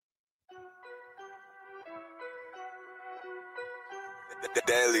The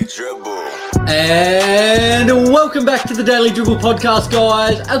Daily Dribble. And welcome back to the Daily Dribble podcast,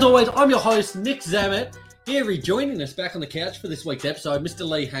 guys. As always, I'm your host, Nick Zammit. Here, rejoining us back on the couch for this week's episode, Mr.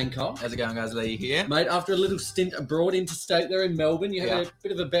 Lee Hancock. How's it going, guys? Lee here. Mate, after a little stint abroad interstate there in Melbourne, you had a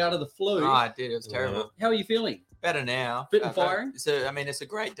bit of a bout of the flu. Oh, I did. It was terrible. How are you feeling? Better now. Fit and firing? So, I mean, it's a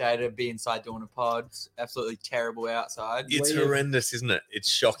great day to be inside doing a pod. It's absolutely terrible outside. It's horrendous, isn't it? It's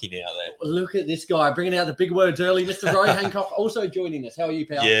shocking out there. Look at this guy bringing out the big words early. Mr. Roy Hancock also joining us. How are you,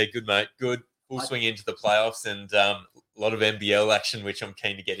 pal? Yeah, good, mate. Good. Full swing into the playoffs and a lot of NBL action, which I'm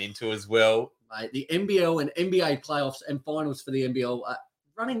keen to get into as well. Mate, the NBL and NBA playoffs and finals for the NBL are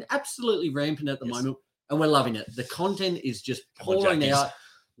running absolutely rampant at the moment, and we're loving it. The content is just pouring out.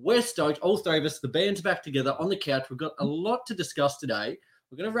 We're stoked, all three of us. The band's back together on the couch. We've got a lot to discuss today.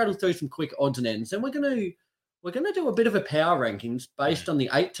 We're going to rattle through some quick odds and ends, and we're going to do a bit of a power rankings based on the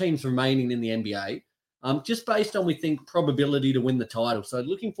 8 teams remaining in the NBA, just based on, we think, probability to win the title. So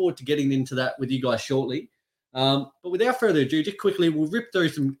looking forward to getting into that with you guys shortly. But without further ado, just quickly, we'll rip through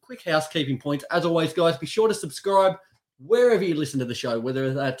some quick housekeeping points. As always, guys, be sure to subscribe wherever you listen to the show,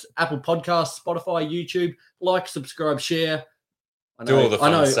 whether that's Apple Podcasts, Spotify, YouTube. Like, subscribe, share. I know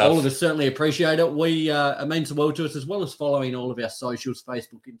all of us certainly appreciate it. It means the world to us, as well as following all of our socials,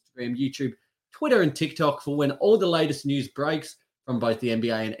 Facebook, Instagram, YouTube, Twitter, and TikTok for when all the latest news breaks from both the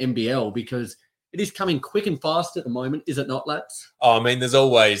NBA and NBL, because it is coming quick and fast at the moment, is it not, lads? Oh, I mean, there's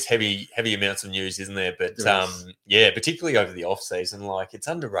always heavy amounts of news, isn't there? But particularly over the off season, like it's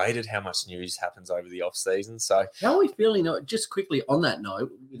underrated how much news happens over the off season. So how are we feeling? Just quickly on that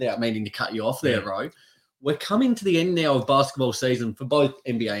note, without meaning to cut you off there, Ro, we're coming to the end now of basketball season for both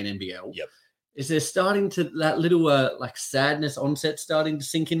NBA and NBL. Yep. Is there starting to that little sadness onset starting to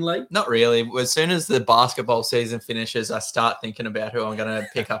sink in, Lee? Not really. As soon as the basketball season finishes, I start thinking about who I'm going to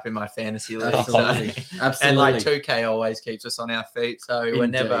pick up in my fantasy league. Absolutely. And like 2K always keeps us on our feet, so we're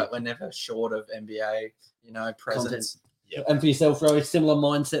never short of NBA, presence. Yep. And for yourself, Roy, similar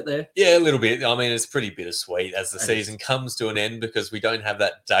mindset there? Yeah, a little bit. I mean, it's pretty bittersweet as the season comes to an end because we don't have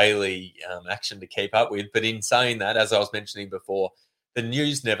that daily action to keep up with. But in saying that, as I was mentioning before, the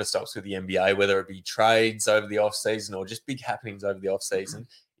news never stops with the NBA, whether it be trades over the off-season or just big happenings over the off-season.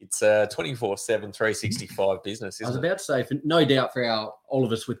 It's a 24/7, 365 business, isn't it? I was about to say, no doubt for all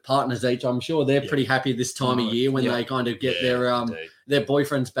of us with partners each, I'm sure they're pretty happy this time of year when they kind of get their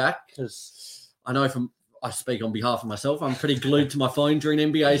boyfriends back, because I know I speak on behalf of myself, I'm pretty glued to my phone during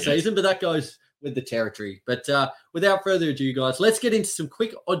NBA season, but that goes with the territory. But without further ado, guys, let's get into some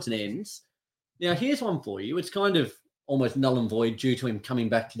quick odds and ends. Now, here's one for you. It's kind of almost null and void due to him coming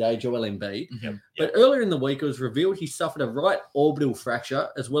back today, Joel Embiid. Yep. But earlier in the week, it was revealed he suffered a right orbital fracture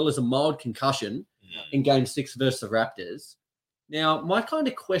as well as a mild concussion in Game 6 versus the Raptors. Now, my kind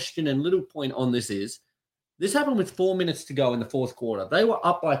of question and little point on this is, this happened with 4 minutes to go in the fourth quarter. They were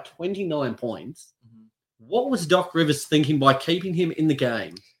up by 29 points. What was Doc Rivers thinking by keeping him in the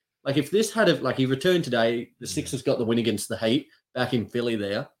game? Like, if this had he returned today, the Sixers got the win against the Heat back in Philly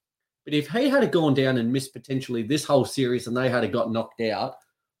there. But if he had gone down and missed potentially this whole series and they had got knocked out,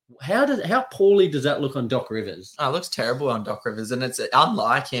 how poorly does that look on Doc Rivers? Oh, it looks terrible on Doc Rivers, and it's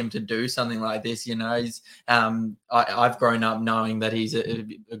unlike him to do something like this. He's I've grown up knowing that he's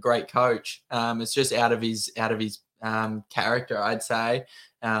a great coach. It's just out of his character, I'd say.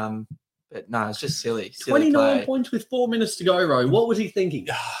 But no, it's just silly. 29 points with 4 minutes to go, Ro. What was he thinking?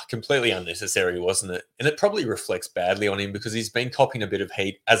 Completely unnecessary, wasn't it? And it probably reflects badly on him because he's been copping a bit of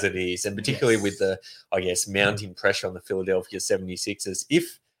heat as it is, and particularly with the, mounting pressure on the Philadelphia 76ers.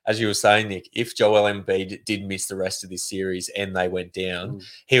 If, as you were saying, Nick, if Joel Embiid did miss the rest of this series and they went down,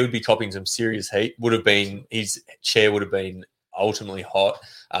 he would be copping some serious heat. His chair would have been ultimately hot.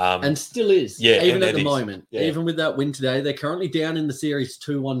 And still is, even at the moment. Yeah. Even with that win today, they're currently down in the series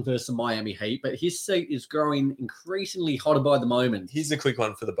 2-1 versus the Miami Heat, but his seat is growing increasingly hotter by the moment. Here's a quick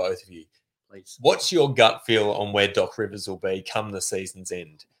one for the both of you. Please. What's your gut feel on where Doc Rivers will be come the season's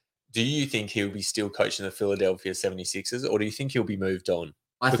end? Do you think he'll be still coaching the Philadelphia 76ers, or do you think he'll be moved on?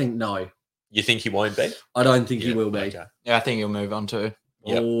 I think no. You think he won't be? I don't think he will be. Okay. Yeah, I think he'll move on too.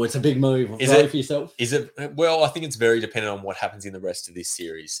 Yep. Oh, it's a big move. Is it for yourself? Is it? Well, I think it's very dependent on what happens in the rest of this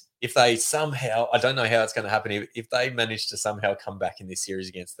series. If they somehow, I don't know how it's going to happen. If they manage to somehow come back in this series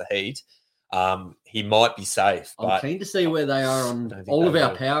against the Heat, he might be safe. I'm keen to see where they are on all of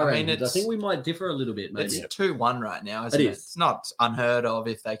our power rankings. I think we might differ a little bit, maybe. It's 2-1 right now, isn't it? It's not unheard of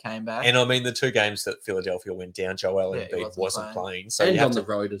if they came back. And I mean, the 2 games that Philadelphia went down, Joel Embiid wasn't playing. So and on the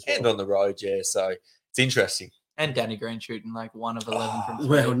road as well. And on the road, So it's interesting. And Danny Green shooting like 1 of 11 from 3.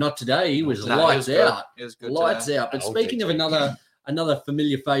 Well, not today. He was lights out. It was good. Lights out. But speaking of another another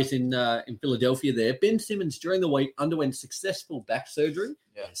familiar face in Philadelphia there. Ben Simmons during the week underwent successful back surgery.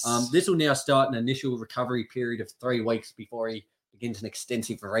 Yes. This will now start an initial recovery period of 3 weeks before he begins an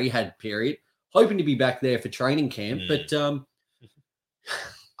extensive rehab period. Hoping to be back there for training camp, but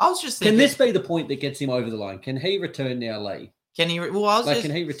I was just thinking, can this be the point that gets him over the line? Can he return now, Lee? can he? Well, I was just,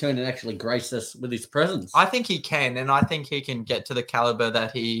 Can he return and actually grace us with his presence? I think he can, and I think he can get to the caliber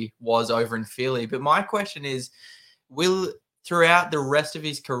that he was over in Philly. But my question is, will throughout the rest of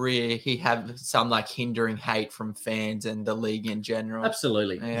his career he have some like hindering hate from fans and the league in general?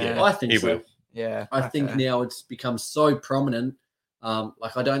 Absolutely. Yeah. I think he so. will. Yeah, I think now it's become so prominent. I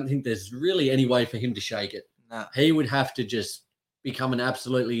don't think there's really any way for him to shake it. No. He would have to just become an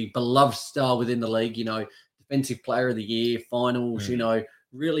absolutely beloved star within the league, defensive player of the year, finals,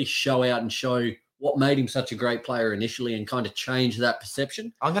 really show out and show what made him such a great player initially and kind of change that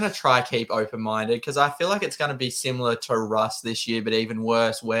perception. I'm going to try keep open-minded because I feel like it's going to be similar to Russ this year, but even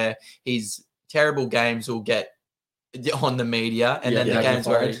worse, where his terrible games will get on the media, and then the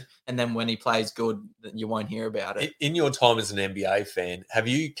games and then when he plays good, you won't hear about it. In your time as an NBA fan, have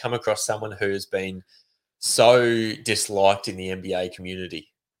you come across someone who has been so disliked in the NBA community?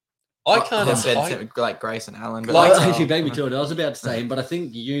 I can't have said like Grayson Allen, but actually beat me to it. I was about to say him, but I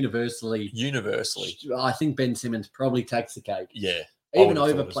think universally, I think Ben Simmons probably takes the cake. Yeah, even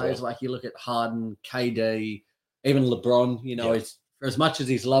over players like you look at Harden, KD, even LeBron. It's, for as much as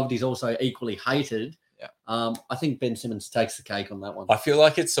he's loved, he's also equally hated. Yeah, I think Ben Simmons takes the cake on that one. I feel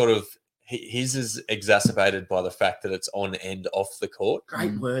like it's sort of his is exacerbated by the fact that it's on and off the court.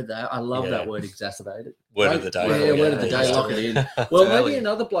 Great word, that. I love that word, exacerbated. Word of the day. Yeah, word of the day. Lock it in. Well, maybe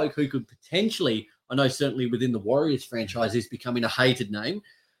another bloke who could potentially, I know certainly within the Warriors franchise, is becoming a hated name.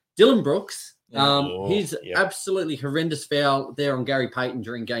 Dylan Brooks. His absolutely horrendous foul there on Gary Payton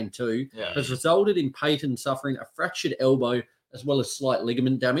during Game 2 has resulted in Payton suffering a fractured elbow as well as slight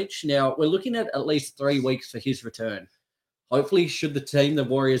ligament damage. Now, we're looking at least 3 weeks for his return. Hopefully, should the team, the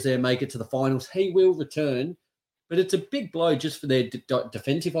Warriors there, make it to the finals, he will return. But it's a big blow just for their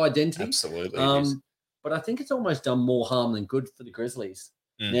defensive identity. Absolutely. But I think it's almost done more harm than good for the Grizzlies.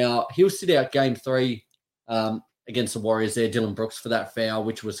 Now, he'll sit out Game 3 against the Warriors there, Dylan Brooks, for that foul,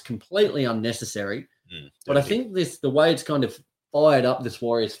 which was completely unnecessary. But I think the way it's kind of fired up this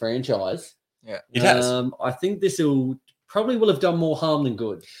Warriors franchise, it has. I think this will have done more harm than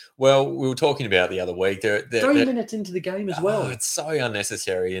good. Well, we were talking about the other week. 3 minutes into the game as well. It's so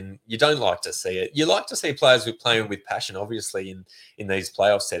unnecessary, and you don't like to see it. You like to see players playing with passion, obviously, in these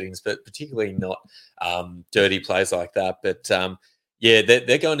playoff settings, but particularly not dirty plays like that. But,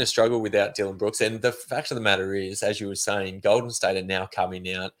 they're going to struggle without Dylan Brooks. And the fact of the matter is, as you were saying, Golden State are now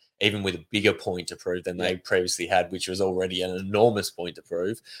coming out even with a bigger point to prove than they previously had, which was already an enormous point to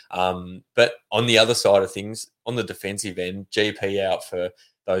prove. But on the other side of things, on the defensive end, GP out for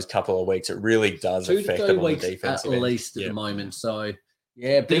those couple of weeks, it really does affect them on the defensive at end. least at the moment. So,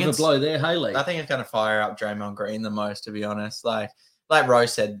 bit of a blow there, Haley. I think it's going to fire up Draymond Green the most, to be honest. Like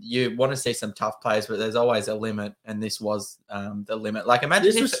Rose said, you want to see some tough plays, but there's always a limit, and this was the limit. Like,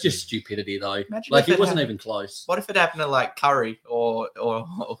 imagine this was just stupidity, though. Like, it wasn't even close. What if it happened to like Curry or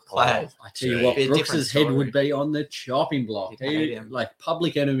Clay? I tell you what, Brooks's head would be on the chopping block. Like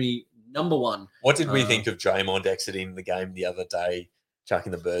public enemy number 1. What did we think of Draymond exiting the game the other day,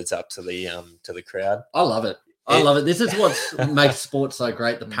 chucking the birds up to the crowd? I love it. I love it. This is what makes sports so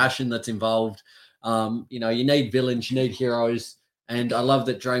great. The passion that's involved. You need villains, you need heroes. And I love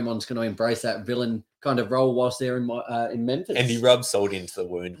that Draymond's going to embrace that villain kind of role whilst they're in Memphis. And he rubs salt into the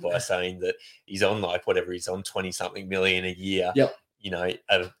wound by saying that he's on he's on 20-something million a year. Yep.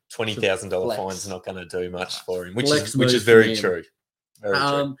 A $20,000 fine's not going to do much for him, which is very true. Very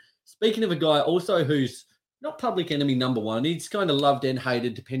true. Speaking of a guy also who's not public enemy number 1, he's kind of loved and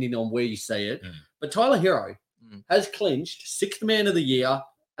hated depending on where you see it. But Tyler Herro has clinched 6th man of the year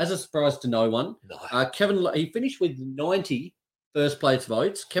as a surprise to no one. No. He finished with 90 first place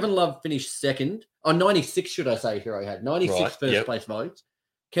votes. Kevin Love finished second. 96, should I say, Herro had 96 first place votes.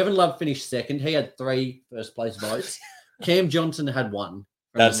 Kevin Love finished second. He had 3 first place votes. Cam Johnson had 1.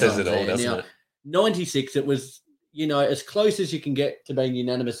 That says it all, doesn't it? 96, it was, as close as you can get to being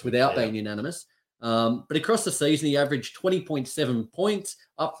unanimous without being unanimous. But across the season, he averaged 20.7 points,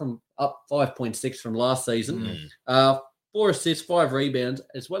 up 5.6 from last season. 4 assists, 5 rebounds,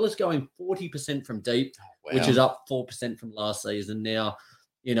 as well as going 40% from deep, which is up 4% from last season. Now,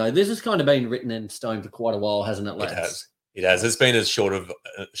 this has kind of been written in stone for quite a while, hasn't it, lads? It has. It's been as short of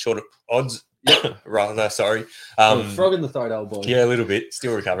odds, rather. Sorry, frog in the throat, old boy. Yeah, a little bit.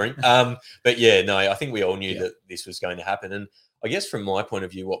 Still recovering. But I think we all knew that this was going to happen, and I guess from my point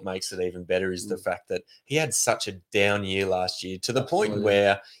of view, what makes it even better is the fact that he had such a down year last year to the point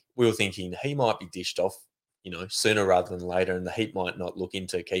where we were thinking he might be dished off, sooner rather than later, and the Heat might not look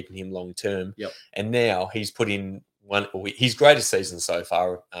into keeping him long term. Yep. And now he's put in his greatest season so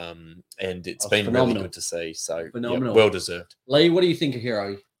far, and it's been phenomenal. really good to see. So Phenomenal. well deserved. Lee, what do you think of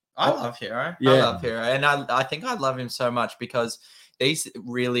Herro? I love Herro. Yeah. I love Herro. And I think I love him so much because these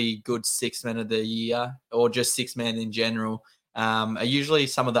really good 6 men of the year, or just 6 men in general, are usually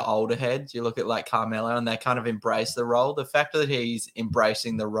some of the older heads. You look at like Carmelo, and they kind of embrace the role. The fact that he's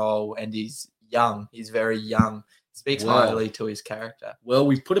embracing the role and he's young, he's very young, speaks highly to his character. Well,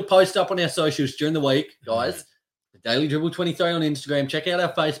 we've put a post up on our socials during the week, guys. The Daily Dribble 23 on Instagram. Check out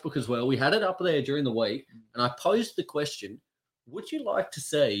our Facebook as well. We had it up there during the week, and I posed the question, would you like to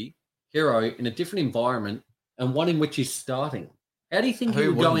see Herro in a different environment and one in which he's starting? How do you think he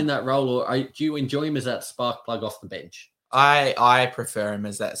would go in that role, or do you enjoy him as that spark plug off the bench? I prefer him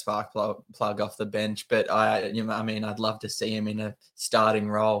as that spark plug off the bench, but I'd love to see him in a starting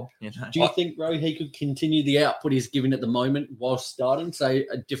role. Do you think, Ro, he could continue the output he's giving at the moment while starting, say,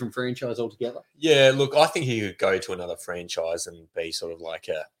 a different franchise altogether? Yeah, look, I think he could go to another franchise and be sort of like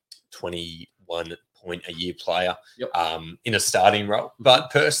a 21 point a year player in a starting role.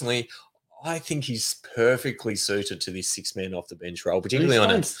 But personally, I think he's perfectly suited to this 6-man off the bench role, particularly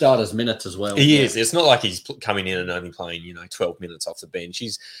on a starters minutes as well. He is. It's not like he's coming in and only playing, 12 minutes off the bench.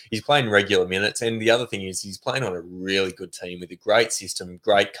 He's playing regular minutes. And the other thing is he's playing on a really good team with a great system,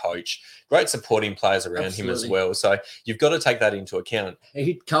 great coach, great supporting players around him as well. So you've got to take that into account.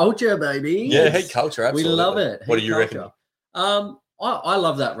 Heat culture, baby. Yeah, heat culture. Absolutely. We love it. What do you reckon? I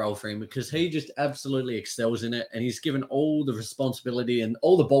love that role for him because he just absolutely excels in it, and he's given all the responsibility and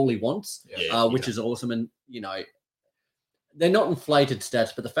all the ball he wants, which is awesome. And, they're not inflated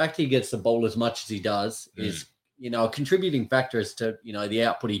stats, but the fact he gets the ball as much as he does is, a contributing factor as to, the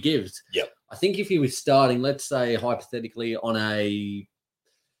output he gives. Yep. I think if he was starting, let's say hypothetically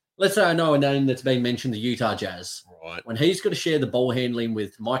let's say I know a name that's been mentioned, the Utah Jazz. Right. When he's got to share the ball handling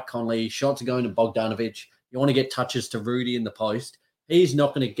with Mike Conley, shots are going to Bogdanovic, you want to get touches to Rudy in the post. He's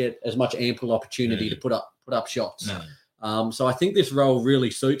not going to get as much ample opportunity to put up shots. No. So I think this role really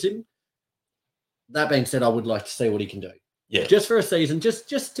suits him. That being said, I would like to see what he can do. Yeah. Just for a season,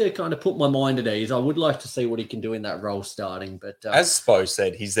 just to kind of put my mind at ease, I would like to see what he can do in that role starting. But as Spo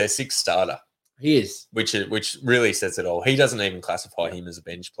said, he's their 6th starter. He is. Which really says it all. He doesn't even classify him as a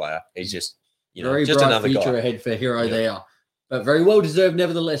bench player. He's just, very just bright another future guy. ahead for Herro there. But very well deserved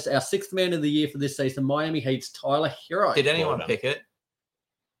nevertheless. Our 6th man of the year for this season, Miami Heat's Tyler Herro. Did anyone pick it?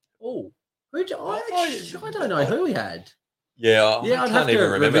 Oh, I don't know who he had. Yeah, I'd I have can't to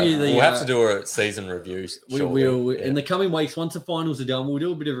even remember. review the, we'll have to do a season review. We will in the coming weeks. Once the finals are done, we'll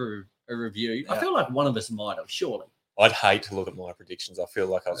do a bit of a review. Yeah. I feel like one of us might have, surely. I'd hate to look at my predictions. I feel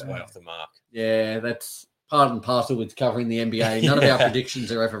like I was way off the mark. Yeah, that's part and parcel with covering the NBA. None of our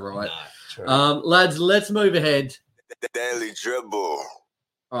predictions are ever right. No, true. Lads, let's move ahead. The Daily Dribble.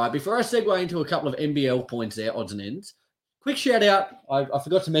 All right, before I segue into a couple of NBL points there, odds and ends, quick shout out. I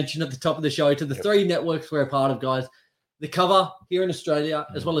forgot to mention at the top of the show to the 3 networks we're a part of, guys. The Cover here in Australia,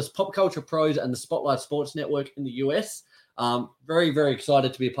 as well as Pop Culture Pros and the Spotlight Sports Network in the US. Very, very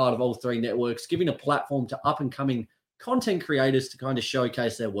excited to be a part of all 3 networks, giving a platform to up-and-coming content creators to kind of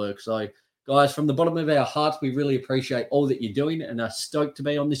showcase their work. So, guys, from the bottom of our hearts, we really appreciate all that you're doing and are stoked to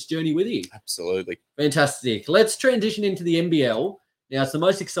be on this journey with you. Absolutely. Fantastic. Let's transition into the NBL. Now, it's the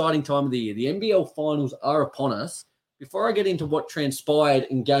most exciting time of the year. The NBL finals are upon us. Before I get into what transpired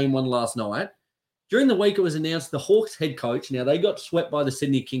in Game 1 last night, during the week, it was announced the Hawks head coach. Now, they got swept by the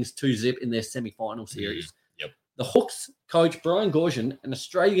Sydney Kings 2-0 in their semi-final series. Yep. The Hawks coach, Brian Goorjian, an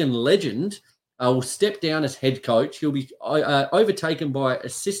Australian legend, will step down as head coach. He'll be overtaken by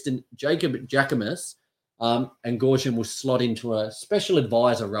assistant Jacob Jackamus, and Goorjian will slot into a special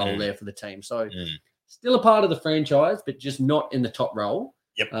advisor role there for the team. So still a part of the franchise, but just not in the top role.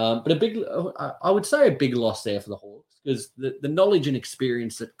 Yep. But I would say a big loss there for the Hawks because the knowledge and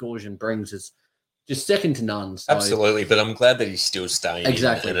experience that Goorjian brings is just second to none. So. Absolutely, but I'm glad that he's still staying in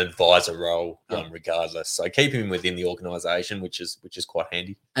an advisor role, regardless. So keep him within the organisation, which is quite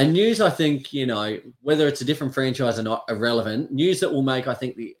handy. And news, I think, whether it's a different franchise or not, irrelevant. News that will make, I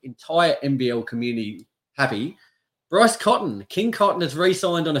think, the entire NBL community happy. Bryce Cotton, King Cotton, has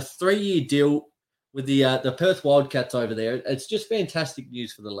re-signed on a 3-year deal with the Perth Wildcats over there. It's just fantastic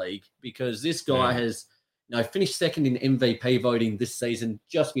news for the league because this guy has finished second in MVP voting this season,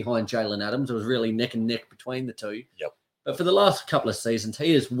 just behind Jalen Adams. It was really neck and neck between the two. Yep. But for the last couple of seasons,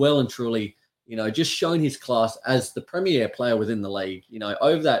 he has well and truly, just shown his class as the premier player within the league.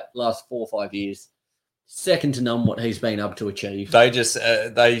 Over that last 4 or 5 years, second to none what he's been able to achieve. They just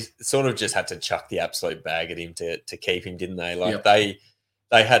they sort of just had to chuck the absolute bag at him to keep him, didn't they? Like Yep.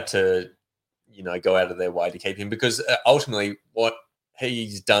 they had to, go out of their way to keep him, because ultimately what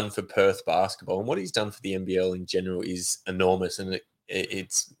he's done for Perth basketball and what he's done for the NBL in general is enormous, and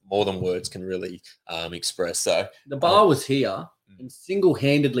it's more than words can really express. So the bar was here, and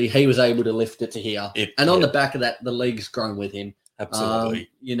single-handedly he was able to lift it to here. And on the back of that, the league's grown with him. Absolutely.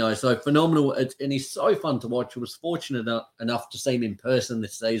 So phenomenal. And he's so fun to watch. I was fortunate enough to see him in person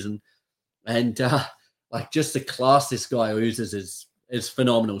this season. And just the class this guy oozes is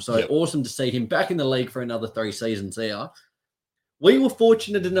phenomenal. So awesome to see him back in the league for another 3 seasons there. We were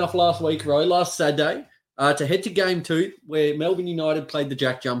fortunate enough last Saturday, to head to game 2 where Melbourne United played the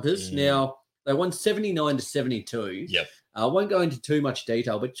Jack Jumpers. Now, they won 79-72. Yep. I won't go into too much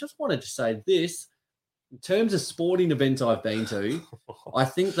detail, but just wanted to say this. In terms of sporting events I've been to, I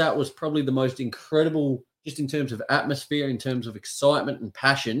think that was probably the most incredible, just in terms of atmosphere, in terms of excitement and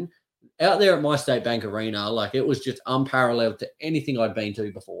passion, out there at My State Bank Arena. Like, it was just unparalleled to anything I'd been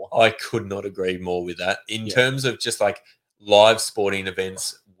to before. I could not agree more with that. In terms of just like live sporting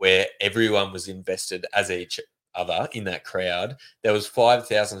events where everyone was invested as each other in that crowd, there was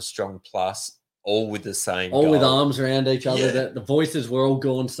 5,000 strong plus, all with the same goal. With arms around each other. The voices were all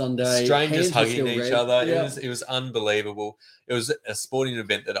gone Sunday. Strangers hugging each other. Yeah. It was unbelievable. It was a sporting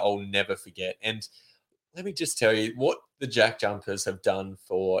event that I'll never forget. And let me just tell you, what the Jack Jumpers have done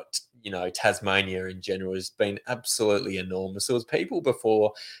for, Tasmania in general has been absolutely enormous. There was people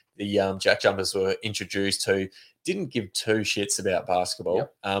before the Jack Jumpers were introduced who didn't give 2 shits about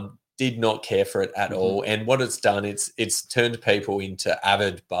basketball. Did not care for it at all. And what it's done, it's turned people into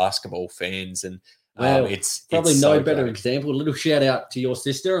avid basketball fans. And it's probably it's no so better great. example. A little shout out to your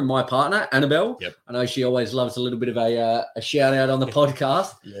sister and my partner, Annabelle. Yep. I know she always loves a little bit of a shout out on the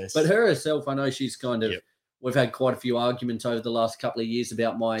podcast. Yes. But her herself, I know she's kind of, we've had quite a few arguments over the last couple of years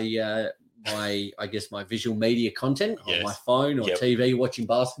about my visual media content on my phone or TV watching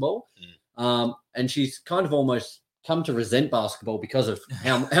basketball. And she's kind of almost come to resent basketball because of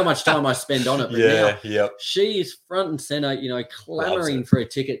how much time I spend on it. But now she is front and center, clamoring for a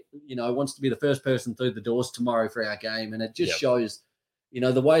ticket, wants to be the first person through the doors tomorrow for our game. And it just shows,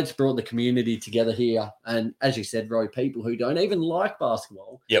 the way it's brought the community together here. And as you said, Roy, people who don't even like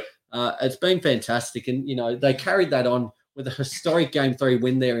basketball. It's been fantastic. And, they carried that on with a historic Game 3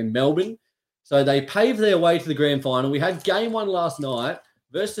 win there in Melbourne. So they paved their way to the grand final. We had Game 1 last night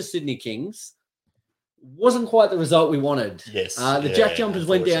versus the Sydney Kings. Wasn't quite the result we wanted. Yes. The Jack Jumpers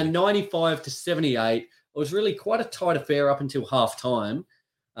went down 95-78. It was really quite a tight affair up until half-time.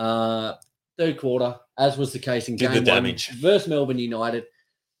 Third quarter, as was the case in Game 1 versus Melbourne United,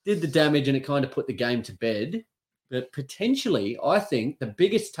 did the damage, and it kind of put the game to bed. But potentially, I think the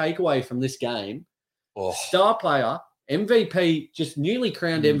biggest takeaway from this game, star player, MVP, just newly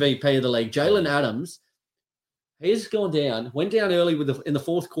crowned MVP of the league, Jalen Adams, he's went down early in the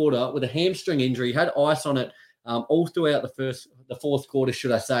fourth quarter with a hamstring injury, had ice on it all throughout the fourth quarter,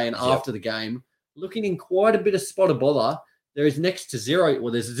 should I say, and after the game, looking in quite a bit of spot of bother. There is next to zero,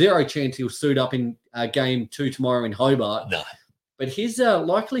 there's zero chance he'll suit up in Game 2 tomorrow in Hobart. No. But his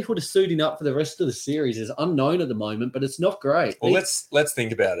likelihood of suiting up for the rest of the series is unknown at the moment, but it's not great. Well, let's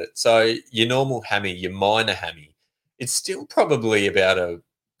think about it. So your normal hammy, your minor hammy, it's still probably about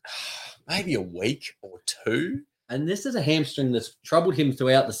maybe a week or 2. And this is a hamstring that's troubled him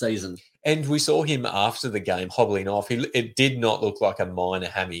throughout the season. And we saw him after the game hobbling off. It did not look like a minor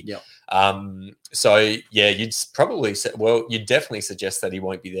hammy. So, you'd definitely suggest that he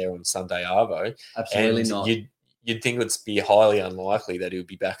won't be there on Sunday, Arvo. Absolutely and not. You'd think it'd be highly unlikely that he would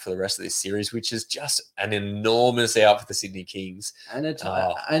be back for the rest of this series, which is just an enormous out for the Sydney Kings. And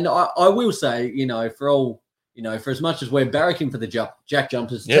and I will say, for all, for as much as we're barracking for the Jack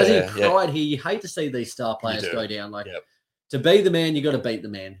Jumpers, taking pride here, you hate to see these star players go down. To be the man, you got to beat the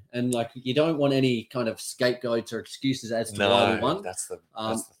man. And you don't want any kind of scapegoats or excuses as to why we won. That's the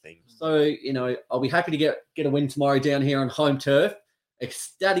thing. So, I'll be happy to get a win tomorrow down here on home turf.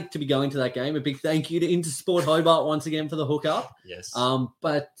 Ecstatic to be going to that game. A big thank you to Intersport Hobart once again for the hookup. Yes.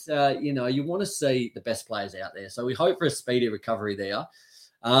 But you want to see the best players out there. So we hope for a speedy recovery there.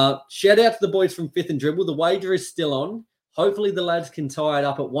 Shout out to the boys from Fifth and Dribble. The wager is still on. Hopefully the lads can tie it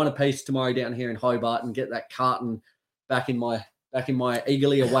up at 1 apiece tomorrow down here in Hobart and get that carton back in my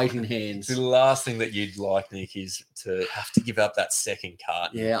eagerly awaiting hands. The last thing that you'd like, Nick, is to have to give up that second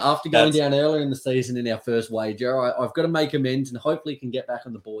carton. Yeah, after going down earlier in the season in our first wager, I've got to make amends and hopefully can get back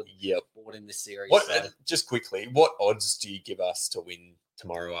on the board. Board in this series. Just quickly, what odds do you give us to win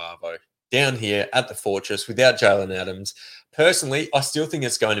tomorrow, Arvo? down here at the Fortress without Jalen Adams. Personally, I still think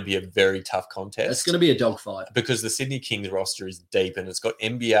it's going to be a very tough contest. It's going to be a dogfight because the Sydney Kings roster is deep and it's got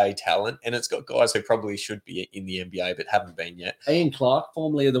NBA talent and it's got guys who probably should be in the NBA but haven't been yet. Ian Clark,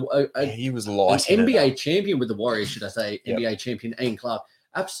 formerly of the He was lighting an it NBA up. champion with the Warriors, should I say? Yep. NBA champion Ian Clark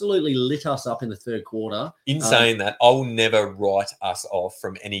absolutely lit us up in the third quarter. In saying that, I'll never write us off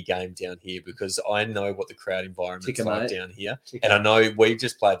from any game down here because I know what the crowd environment's Ticker, like mate. down here. Ticker. And I know we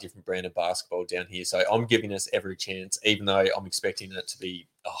just play a different brand of basketball down here. So I'm giving us every chance, even though I'm expecting it to be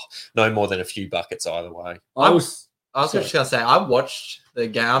no more than a few buckets either way. I was just gonna say I watched the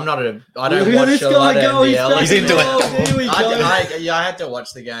game. I don't Look at watch this a lot guy of go. NBL. He's into it. Oh, here we go. I had to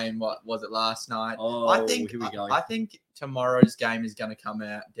watch the game. What was it last night? Oh, I think here we go. I think tomorrow's game is going to come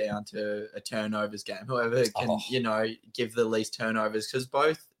out down to a turnovers game. Whoever can, give the least turnovers, because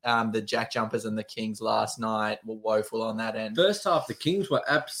both the Jack Jumpers and the Kings last night were woeful on that end. First half, the Kings were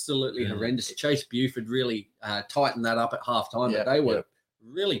absolutely horrendous. Chase Buford really tightened that up at halftime, but they were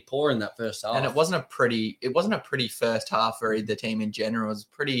really poor in that first half. And it wasn't a pretty first half for either team in general. It was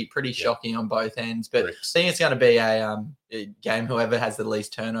pretty shocking on both ends. But I think it's going to be a game whoever has the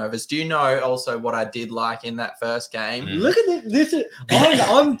least turnovers. Do you know also what I did like in that first game? Look at this.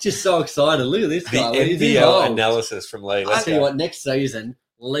 I'm just so excited. Look at this The guy. NBL analysis from Lee. I tell you what, next season,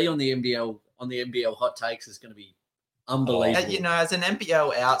 Lee on the NBL hot takes is going to you unbelievable. As an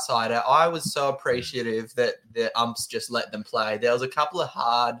NBL outsider, I was so appreciative that the umps just let them play. There was a couple of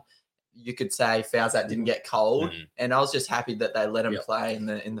hard, you could say, fouls that didn't get called, and I was just happy that they let them play in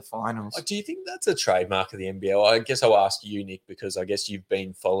the finals. Do you think that's a trademark of the NBL? I guess I'll ask you, Nick, because I guess you've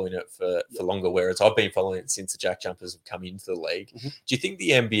been following it for longer, whereas I've been following it since the Jack Jumpers have come into the league. Do you think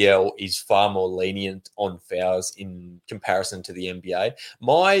the NBL is far more lenient on fouls in comparison to the NBA?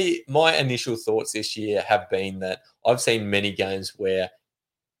 My initial thoughts this year have been that I've seen many games where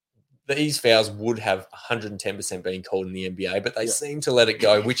these fouls would have 110% been called in the NBA, but they seem to let it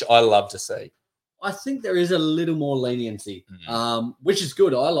go, which I love to see. I think there is a little more leniency, which is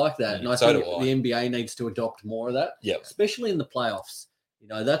good. I like that. And I think the NBA needs to adopt more of that, especially in the playoffs.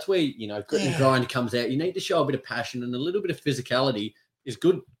 That's where, grit and grind comes out. You need to show a bit of passion, and a little bit of physicality is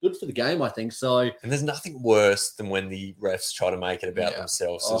good for the game, I think. So, and there's nothing worse than when the refs try to make it about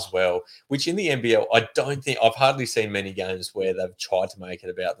themselves as well, which in the NBL, I've hardly seen many games where they've tried to make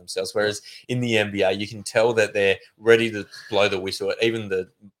it about themselves. Whereas in the NBA, you can tell that they're ready to blow the whistle at even the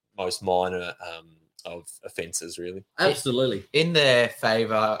most minor of offences, really. Absolutely. In their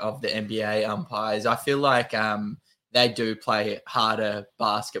favour of the NBA umpires, I feel like they do play harder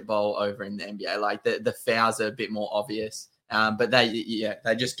basketball over in the NBA. Like the fouls are a bit more obvious. But they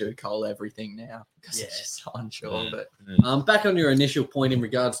just do call everything now because they're just so unsure. But back on your initial point in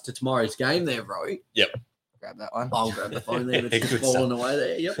regards to tomorrow's game there, Ro. Yep. Grab that one. I'll grab the phone there. It's just falling away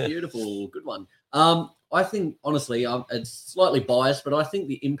there. Yep, beautiful. Good one. I think, honestly, it's slightly biased, but I think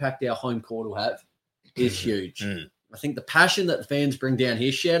the impact our home court will have is huge. I think the passion that the fans bring down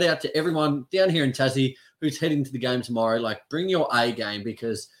here, shout out to everyone down here in Tassie who's heading to the game tomorrow. Like, bring your A game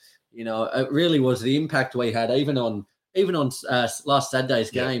because, it really was the impact we had even on last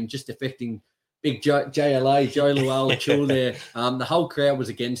Saturday's game, just affecting big JLA, Joe Luala there. The whole crowd was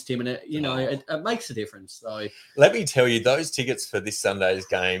against him, and it makes a difference. So let me tell you, those tickets for this Sunday's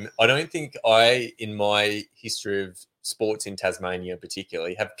game, I don't think in my history of sports in Tasmania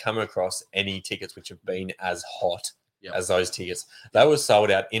particularly, have come across any tickets which have been as hot as those tickets. They were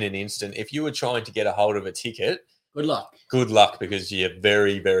sold out in an instant. If you were trying to get a hold of a ticket, good luck because you're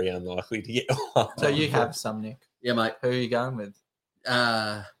very, very unlikely to get one. So you have some, Nick. Yeah, mate. Who are you going with?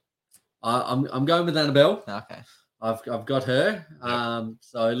 I'm going with Annabelle. Okay. I've got her.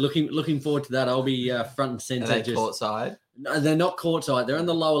 So looking forward to that. I'll be front and center. Are they courtside? No, they're not courtside. They're on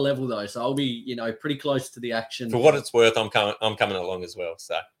the lower level though, so I'll be pretty close to the action. For what it's worth, I'm coming along as well.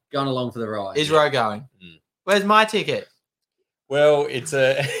 So going along for the ride. Is Ro going? Where's my ticket? Well, it's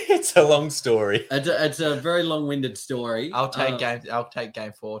a long story. It's a very long-winded story. I'll take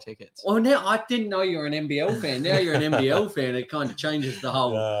game 4 tickets. Well, now I didn't know you're an NBL fan. Now you're an NBL fan. It kind of changes the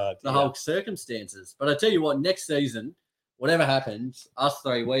whole circumstances. But I tell you what, next season, whatever happens, us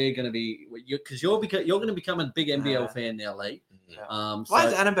three, we're going to be because you're going to become a big NBL fan now, Lee. Why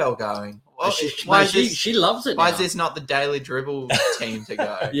is Annabelle going? She loves it. Why now. is this not the Daily Dribble team to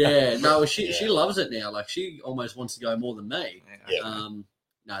go? She loves it now. Like she almost wants to go more than me.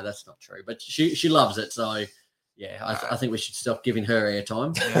 No, that's not true. But she loves it. So I think we should stop giving her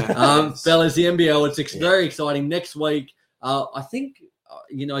airtime. Fellas, the NBL, it's very exciting. Next week, I think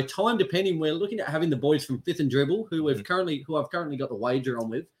time depending, we're looking at having the boys from Fifth and Dribble, who I've currently got the wager on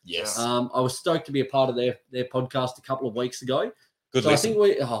with. Yes. I was stoked to be a part of their podcast a couple of weeks ago. Good So listen.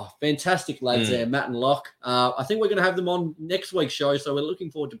 I think fantastic lads there, Matt and Locke. I think we're going to have them on next week's show. So we're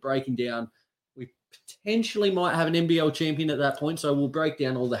looking forward to breaking down. We potentially might have an NBL champion at that point. So we'll break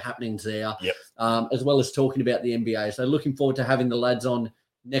down all the happenings there, Yep. as well as talking about the NBA. So looking forward to having the lads on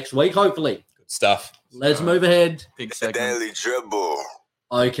next week, hopefully. Good stuff. Let's move ahead. Big The segment. Daily Dribble.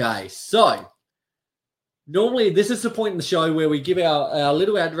 Okay, so normally this is the point in the show where we give our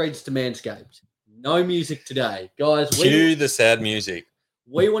little ad reads to Manscaped. No music today. Guys, Cue the sad music.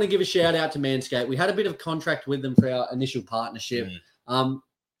 we want to give a shout out to Manscaped. We had a bit of a contract with them for our initial partnership.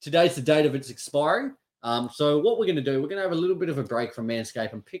 Today's the date of its expiry. So what we're going to do, we're going to have a little bit of a break from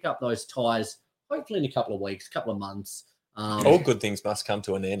Manscaped and pick up those ties, hopefully in a couple of weeks, couple of months. All good things must come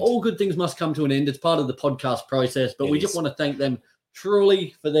to an end. All good things must come to an end. It's part of the podcast process, but It we is. just want to thank them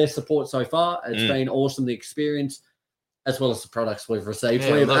truly for their support so far. It's been awesome, the experience, as well as the products we've received.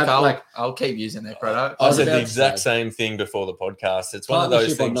 Yeah, We've look, had, I'll keep using their product. I I was said about the to exact say. same thing before the podcast. It's one of those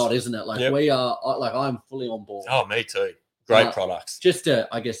Partnership or things. not, isn't it? Like Yep. we are, I'm fully on board. Oh, me too. Great Uh, products. Just to,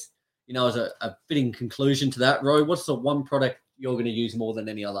 I guess, as a fitting conclusion to that, Roy, what's the one product you're going to use more than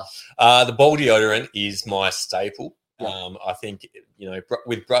any other? The ball deodorant is my staple. Yeah. I think,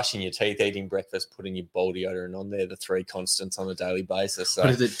 with brushing your teeth, eating breakfast, putting your ball deodorant on there, the three constants on a daily basis. So,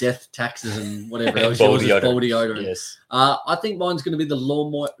 What is it? Death, taxes, and whatever else. Ball Yours is deodorant. ball deodorant. yes. I think mine's going to be the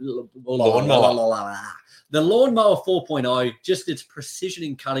Lawnmower. The lawnmower 4.0, just its precision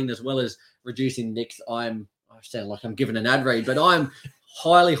in cutting as well as reducing nicks. I sound like I'm giving an ad read, but I'm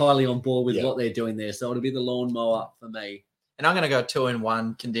highly, highly on board with Yeah. what they're doing there. So it'll be the lawnmower for me. And I'm going to go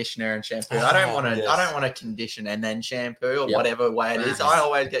 2-in-1 conditioner and shampoo. I don't want to. I don't want to condition and then shampoo or Yep. whatever way it is. I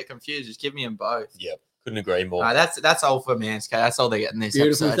always get confused. Just give me them both. Yep. Couldn't agree more. That's all for Manscaped. That's all they get in this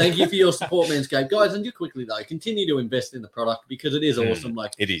Beautiful. episode. Thank you for your support, Manscaped. Guys, and just quickly, though, continue to invest in the product because it is awesome.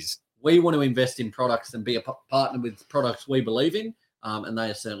 Like, It is. we want to invest in products and be a partner with products we believe in, and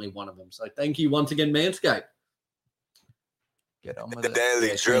they are certainly one of them. So thank you once again, Manscaped. Get on with The it.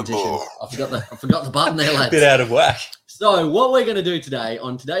 Daily Transition. Dribble. I forgot the button there, lads. Bit out of whack. So what we're going to do today,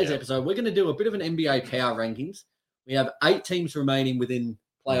 on today's episode, we're going to do a bit of an NBA power rankings. We have 8 teams remaining within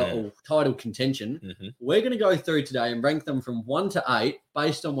player or title contention. Mm-hmm. We're going to go through today and rank them from 1 to 8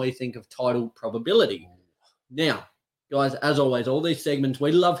 based on what we think of title probability. Now, guys, as always, all these segments,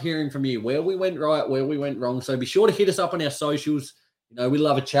 we love hearing from you, where we went right, where we went wrong. So be sure to hit us up on our socials. We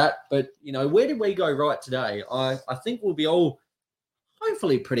love a chat, but, where did we go right today? I think we'll be all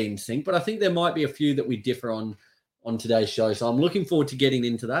hopefully pretty in sync, but I think there might be a few that we differ on today's show. So I'm looking forward to getting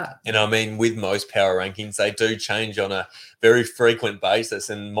into that. And I mean, with most power rankings, they do change on a very frequent basis.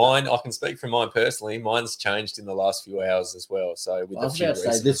 And mine, I can speak for mine personally, mine's changed in the last few hours as well. So with I was about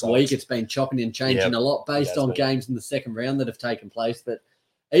to say this week it's been chopping and changing a lot based on games in the second round that have taken place. But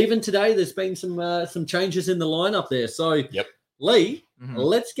even today, there's been some changes in the lineup there. So Lee,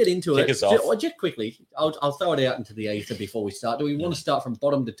 let's get into Kick it. us off. Just quickly, I'll throw it out into the ether before we start. Do we want to start from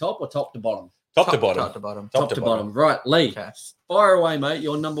bottom to top or top to bottom? Top to bottom. Top to bottom. Top to bottom. Right, Lee, Okay. fire away, mate.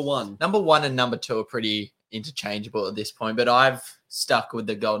 You're number 1. Number 1 and number 2 are pretty interchangeable at this point, but I've stuck with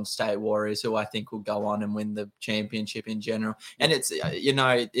the Golden State Warriors, who I think will go on and win the championship in general. And it's,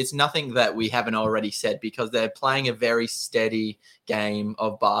 it's nothing that we haven't already said because they're playing a very steady game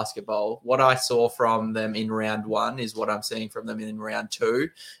of basketball. What I saw from them in round 1 is what I'm seeing from them in round 2,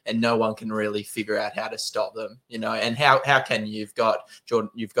 and no one can really figure out how to stop them, and how can you've got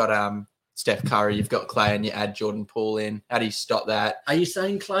Jordan, you've got Steph Curry, you've got Clay, and you add Jordan Poole in. How do you stop that? Are you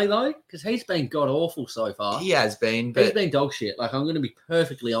saying Clay, though? Because he's been god-awful so far. He has been, He's but been dog shit. Like, I'm going to be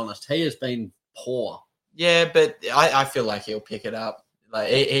perfectly honest. He has been poor. yeah, but I feel like he'll pick it up. Like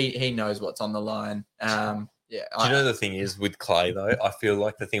he knows what's on the line. Do you know the thing is with Clay, though? I feel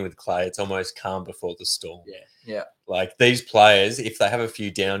like the thing with Clay, it's almost calm before the storm. Yeah. Like these players, if they have a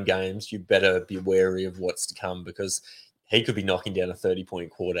few down games, you better be wary of what's to come because he could be knocking down a 30-point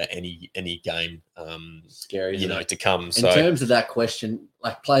quarter any game, Scary, isn't it? to come. In So terms of that question,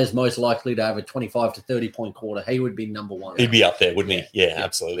 like players most likely to have a 25 to 30-point quarter, he would be number 1. he'd be up there, wouldn't he? Yeah,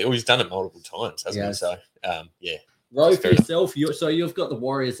 absolutely. Well, he's done it multiple times, hasn't he? Yes. So, Row for fair yourself. So you've got the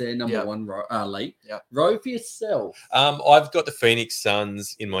Warriors there, number 1, Lee. Yep. Row for yourself. I've got the Phoenix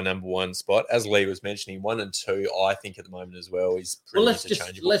Suns in my number 1 spot. As Lee was mentioning, 1 and 2, I think at the moment as well is pretty Well,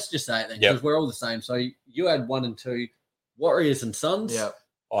 interchangeable. let's just say it then, because we're all the same. So you had 1 and 2, Warriors and Suns. Yeah.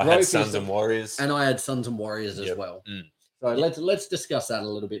 I Row had for Suns yourself. and Warriors. And I had Suns and Warriors as well. So let's discuss that a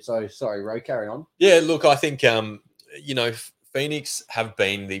little bit. So sorry, Ro, carry on. Yeah, look, I think Phoenix have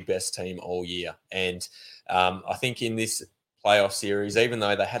been the best team all year, and I think in this playoff series, even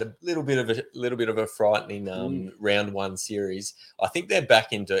though they had a little bit of a frightening round 1 series, I think they're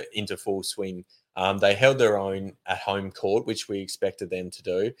back into full swing. They held their own at home court, which we expected them to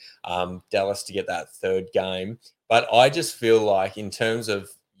do. Dallas to get that third game. But I just feel like in terms of,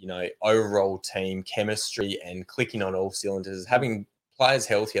 overall team chemistry and clicking on all cylinders, having players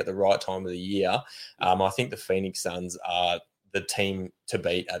healthy at the right time of the year, I think the Phoenix Suns are the team to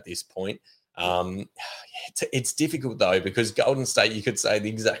beat at this point. It's difficult though, because Golden State, you could say the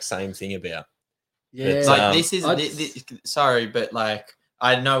exact same thing about. Yeah, But, sorry, but like,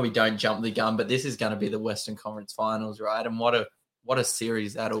 I know we don't jump the gun, but this is going to be the Western Conference Finals, right? And what a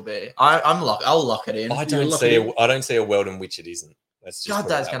series that'll be. I'll lock it in. I don't see a world in which it isn't. God,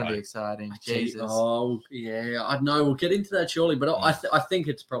 that's going to be exciting. Jesus. Oh yeah, I know. We'll get into that shortly, but I think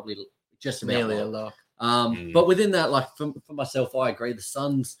it's probably just about nearly a lock. But within that, like for myself, I agree. The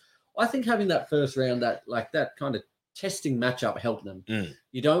Suns, I think having that first round, that kind of testing matchup helped them.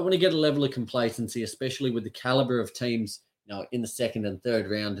 You don't want to get a level of complacency, especially with the caliber of teams, in the second and third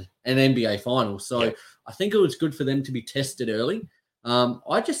round and NBA finals. So I think it was good for them to be tested early.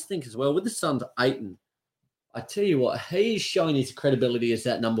 I just think as well with the Suns, Ayton, I tell you what, he's showing his credibility as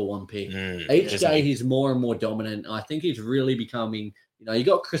that number one pick. Each day he's more and more dominant. I think he's really becoming, you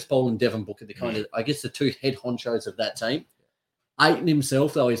got Chris Paul and Devin Booker, the kind of, I guess, the two head honchos of that team. Ayton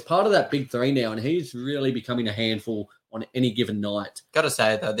himself, though, is part of that big three now, and he's really becoming a handful on any given night. Got to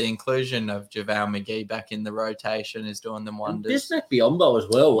say, though, the inclusion of JaVale McGee back in the rotation is doing them wonders. Bismack Biyombo as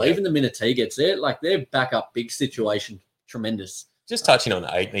well. Even the minute he gets there, their backup big situation, tremendous. Just touching on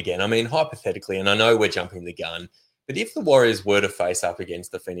Ayton again, I mean, hypothetically, and I know we're jumping the gun, but if the Warriors were to face up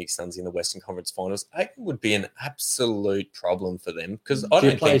against the Phoenix Suns in the Western Conference Finals, Ayton would be an absolute problem for them, because I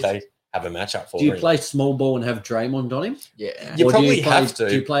don't think they have a matchup for him. Do you play small ball and have Draymond on him? Yeah. You probably have to.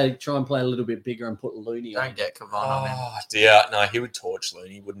 Do you try and play a little bit bigger and put Looney on? Don't get Kevon on him. Oh, dear. No, he would torch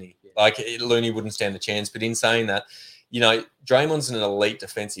Looney, wouldn't he? Yeah. Looney wouldn't stand a chance. But in saying that, Draymond's an elite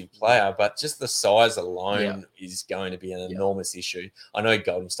defensive player, but just the size alone is going to be an enormous issue. I know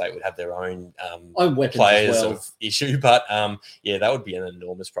Golden State would have their own players of issue, but that would be an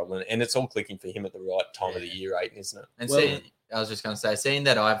enormous problem. And it's all clicking for him at the right time of the year, Ayton, isn't it? And I was just going to say, seeing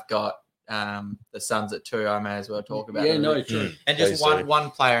that I've got the Suns at 2, I may as well talk about it. Yeah, no, true. And just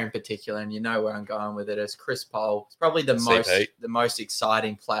one player in particular, and you know where I'm going with it, is Chris Paul. It's probably the most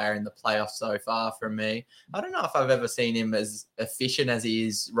exciting player in the playoffs so far for me. I don't know if I've ever seen him as efficient as he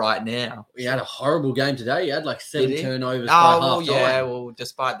is right now. He had a horrible game today. He had 7 turnovers.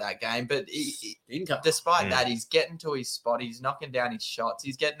 Despite that game, but despite that, he's getting to his spot. He's knocking down his shots.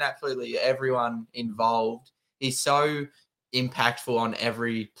 He's getting absolutely everyone involved. He's so impactful on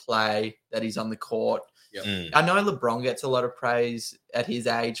every play that he's on the court. I know LeBron gets a lot of praise at his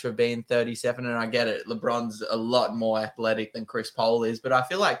age for being 37, and I get it. LeBron's a lot more athletic than Chris Paul is, but I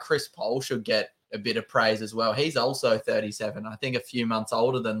feel like Chris Paul should get a bit of praise as well. He's also 37, I think a few months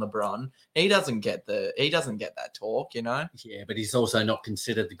older than LeBron. He doesn't get that talk, Yeah, but he's also not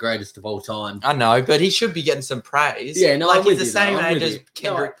considered the greatest of all time. I know, but he should be getting some praise. Yeah, no, he's the same age as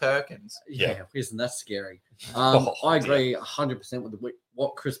Kendrick Perkins. Yeah, isn't that scary? I agree 100% with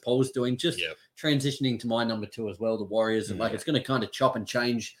what Chris Paul's doing. Just transitioning to my number 2 as well, the Warriors, and it's going to kind of chop and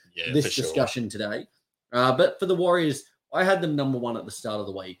change this discussion today. But for the Warriors, I had them number 1 at the start of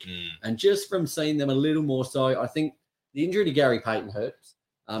the week, and just from seeing them a little more so, I think the injury to Gary Payton hurts.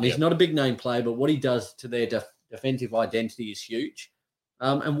 He's not a big name player, but what he does to their defensive identity is huge.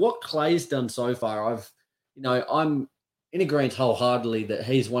 And what Clay's done so far, I'm in agreement wholeheartedly that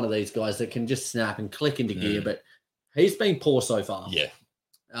he's one of these guys that can just snap and click into gear, but he's been poor so far. Yeah.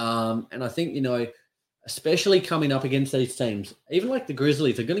 And I think, especially coming up against these teams, even like the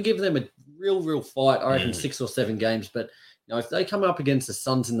Grizzlies, are going to give them a real fight, I reckon 6 or 7 games. But, if they come up against the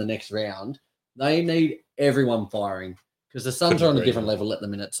Suns in the next round, they need everyone firing because the Suns are on a different level at the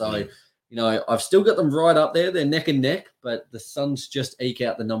minute. So, I've still got them right up there. They're neck and neck, but the Suns just eke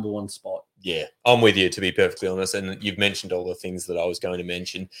out the number 1 spot. Yeah, I'm with you, to be perfectly honest. And you've mentioned all the things that I was going to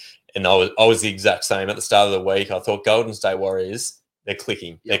mention. And I was the exact same at the start of the week. I thought Golden State Warriors, they're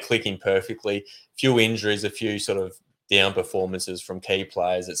clicking. They're clicking perfectly. Few injuries, a few sort of down performances from key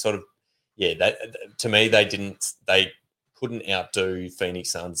players. It's sort of, to me, they couldn't outdo Phoenix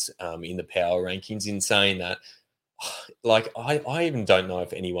Suns in the power rankings. In saying that, I even don't know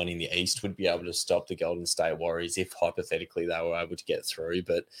if anyone in the East would be able to stop the Golden State Warriors if hypothetically they were able to get through.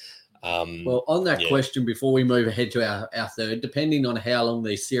 But well, on that question, before we move ahead to our third, depending on how long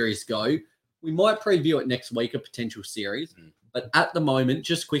these series go, we might preview it next week, a potential series. But at the moment,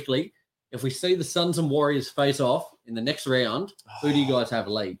 just quickly, if we see the Suns and Warriors face off in the next round, who do you guys have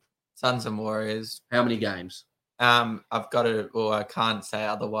a lead? Suns and Warriors. How many games? I've got I can't say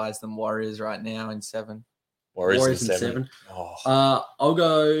otherwise than Warriors right now in 7. Warriors in 7. Oh, I'll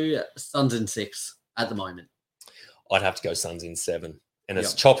go Suns in 6 at the moment. I'd have to go Suns in 7. And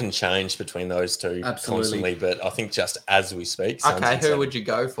it's Yep. chop and change between those two Absolutely. constantly. But I think just as we speak, Suns Okay, in who 7. would you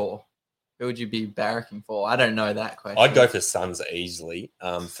go for? Who would you be barracking for? I don't know that question. I'd go for Suns easily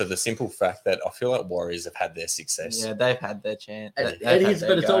for the simple fact that I feel like Warriors have had their success. Yeah, they've had their chance. It is,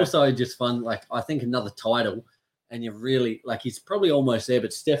 but it's also just fun. Like, I think another title, and you really, like, he's probably almost there,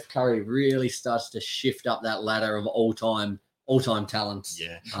 but Steph Curry really starts to shift up that ladder of all-time talents.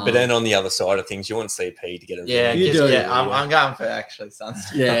 Yeah. But then on the other side of things, you want CP to get a Yeah, You do. I'm going for actually Suns.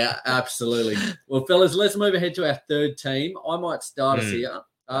 Yeah, absolutely. Well, fellas, let's move ahead to our third team. I might start us here.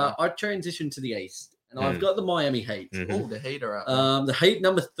 I transitioned to the East, and I've got the Miami Heat. Oh, the Heat are up. The Heat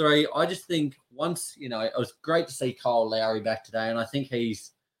number 3. I just think once, it was great to see Kyle Lowry back today, and I think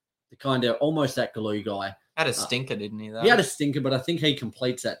he's the kind of almost that glue guy. Had a stinker, didn't he? Though? He had a stinker, but I think he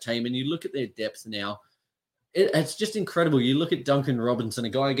completes that team. And you look at their depth now, it's just incredible. You look at Duncan Robinson, a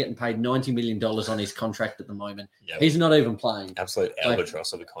guy getting paid $90 million on his contract at the moment. Yep. He's not even playing. Absolute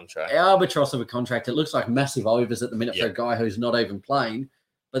albatross of a contract. Albatross of a contract. It looks like massive overs at the minute for a guy who's not even playing.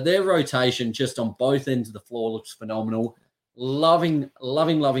 But their rotation just on both ends of the floor looks phenomenal. Loving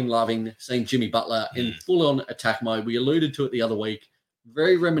seeing Jimmy Butler in full-on attack mode. We alluded to it the other week.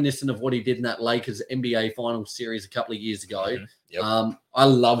 Very reminiscent of what he did in that Lakers NBA Finals series a couple of years ago. Yep. I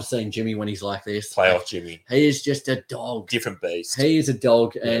love seeing Jimmy when he's like this. Playoff Jimmy. He is just a dog. Different beast. He is a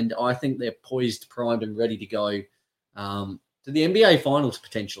dog, and I think they're poised, primed, and ready to go to the NBA Finals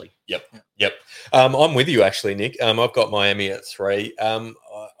potentially. Yep. I'm with you actually, Nick. I've got Miami at 3.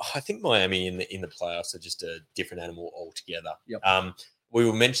 I think Miami in the playoffs are just a different animal altogether. Yep. We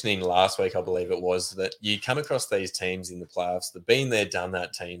were mentioning last week, I believe it was, that you come across these teams in the playoffs, they've been there, done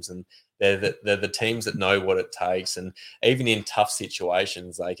that teams, and they're the teams that know what it takes. And even in tough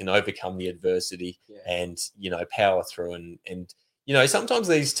situations, they can overcome the adversity and, power through. And sometimes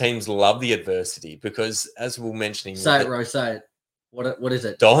these teams love the adversity because, as we were mentioning... Say it, Ro, say it. What is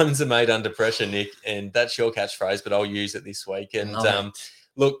it? Diamonds are made under pressure, Nick, and that's your catchphrase, but I'll use it this week. And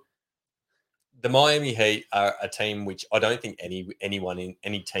look, the Miami Heat are a team which I don't think anyone in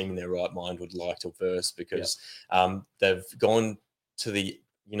any team in their right mind would like to verse because they've gone to the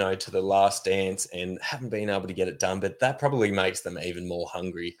last dance and haven't been able to get it done. But that probably makes them even more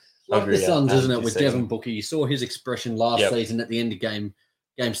hungry. Like the Suns, isn't it, with Devin Booker? You saw his expression last season at the end of game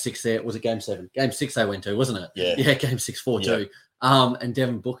 6 there. Was it game 7? Game 6 they went to, wasn't it? Yeah, game 6 4-2. And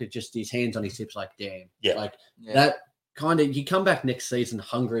Devin Booker just his hands on his hips like, damn. That kind of, you come back next season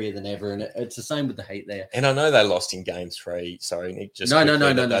hungrier than ever, and it's the same with the Heat there. And I know they lost in game 3. Sorry, Nick. No.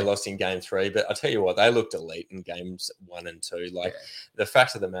 They lost in game 3, but I tell you what, they looked elite in games 1 and 2. The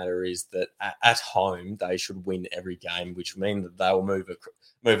fact of the matter is that at home they should win every game, which means that they will move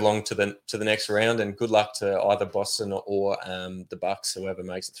along to the next round. And good luck to either Boston or the Bucks, whoever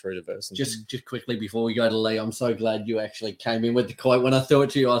makes it through to versus. Just quickly before we go to Lee, I'm so glad you actually came in with the quote. When I threw it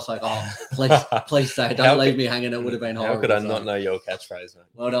to you, I was like, "Oh, please say it. Don't leave me hanging." It would have been horrible. How could I not know your catchphrase, mate?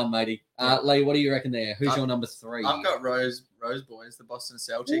 Well done, matey. Lee, what do you reckon there? Who's your number 3? I've got Rose Boys, the Boston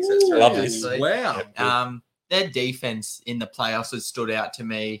Celtics. That's love this. Wow. Their defense in the playoffs has stood out to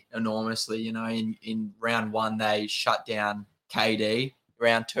me enormously. In round 1, they shut down KD.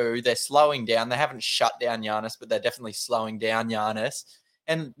 Round 2, they're slowing down. They haven't shut down Giannis, but they're definitely slowing down Giannis.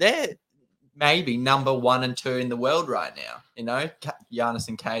 And they're maybe number 1 and 2 in the world right now, Giannis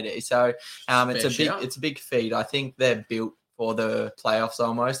and KD. So it's a big feat. I think they're built for the playoffs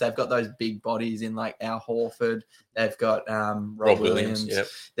almost. They've got those big bodies in like Al Horford. They've got Rob Williams. Yep.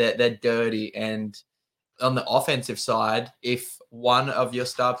 They're dirty. And on the offensive side, if one of your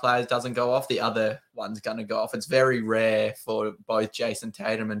star players doesn't go off, the other one's going to go off. It's very rare for both Jason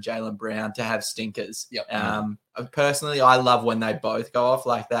Tatum and Jaylen Brown to have stinkers. Yep. Personally, I love when they both go off,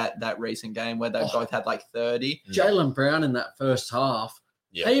 like that recent game where they both had like 30. Jaylen Brown in that first half,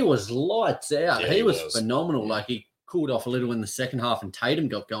 he was lights out. Yeah, he was phenomenal. Like, he cooled off a little in the second half and Tatum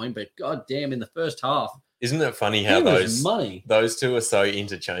got going, but god damn, in the first half, isn't it funny how those two are so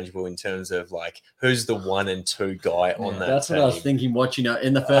interchangeable in terms of like who's the 1 and 2 guy on that That's team? what I was thinking watching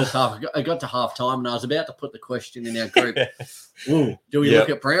in the first half. I got to halftime and I was about to put the question in our group. Do we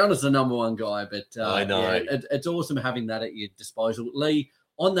look at Brown as the number 1 guy? But I know. It's awesome having that at your disposal. Lee,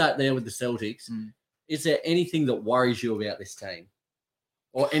 on that there with the Celtics, is there anything that worries you about this team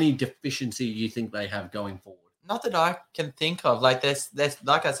or any deficiency you think they have going forward? Not that I can think of. Like, there's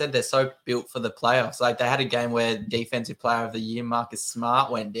like I said, they're so built for the playoffs. Like, they had a game where Defensive Player of the Year Marcus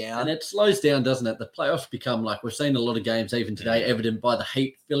Smart went down. And it slows down, doesn't it? The playoffs become like, we've seen a lot of games even today, evident by the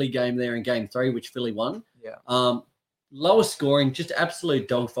Heat-Philly game there in game 3, which Philly won. Yeah. Lower scoring, just absolute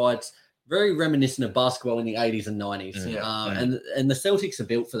dogfights. very reminiscent of basketball in the 80s and 90s. And the Celtics are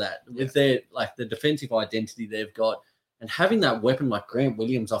built for that with their like the defensive identity they've got, and having that weapon like Grant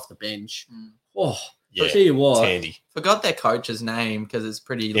Williams off the bench. Oh, I'll tell you what. Tandy. Forgot their coach's name because it's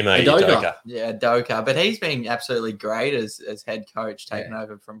pretty Udoka. Yeah, Doka. But he's been absolutely great as head coach, taking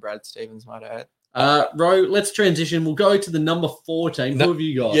over from Brad Stevens, might add. Ro, let's transition. We'll go to the number 4 team. Who have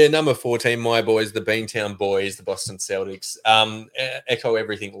you got? Yeah, number 14, my boys, the Beantown Boys, the Boston Celtics. Echo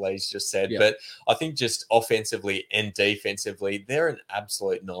everything Lee's just said, but I think just offensively and defensively, they're an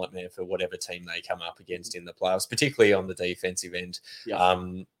absolute nightmare for whatever team they come up against in the playoffs, particularly on the defensive end.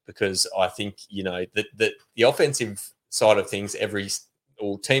 Because I think, you know, the offensive side of things,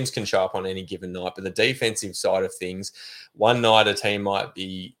 teams can show up on any given night, but the defensive side of things, one night a team might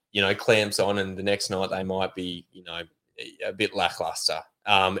be, you know, clamps on, and the next night they might be, you know, a bit lackluster.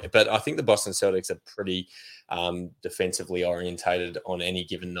 But I think the Boston Celtics are pretty defensively orientated on any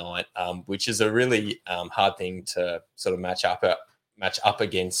given night, which is a really hard thing to sort of match up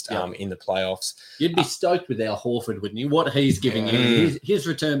against in the playoffs. You'd be stoked with our Horford, wouldn't you? What he's giving you, his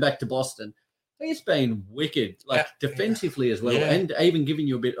return back to Boston. He's been wicked, like defensively as well, and even giving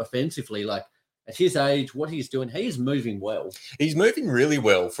you a bit offensively, like. At his age, what he's doing, he's moving well. He's moving really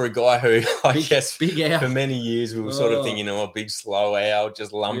well for a guy who, I guess, big for many years we were sort of thinking, a big slow Al,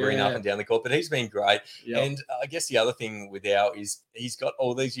 just lumbering up and down the court. But he's been great. And I guess the other thing with Al is he's got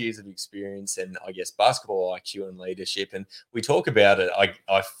all these years of experience and, I guess, basketball IQ and leadership. And we talk about it.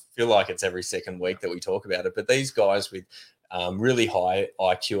 I feel like it's every second week that we talk about it. But these guys with really high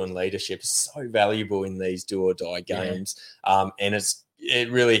IQ and leadership are so valuable in these do or die games. And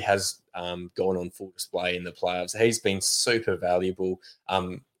it really has gone on full display in the playoffs. He's been super valuable.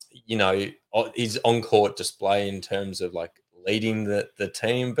 You know, his on-court display in terms of like leading the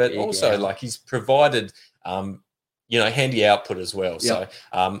team, but also like he's provided, you know, handy output as well. So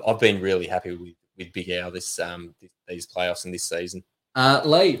I've been really happy with Big Al these playoffs and this season.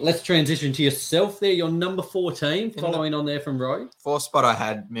 Lee, let's transition to yourself there. Your number 14, following on there from Roy. 4th spot, I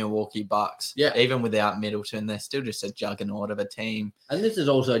had Milwaukee Bucks. Yeah. Even without Middleton, they're still just a juggernaut of a team. And this is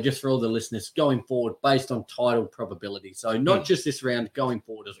also, just for all the listeners, going forward based on title probability. So not just this round, going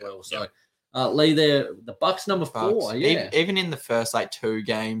forward as well. So Lee there, the Bucks number 4. Even in the first 2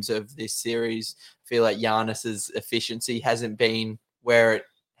 games of this series, I feel like Giannis's efficiency hasn't been where it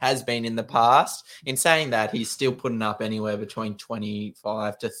has been in the past. In saying that, he's still putting up anywhere between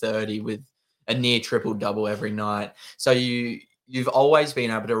 25 to 30 with a near triple-double every night. So you've always been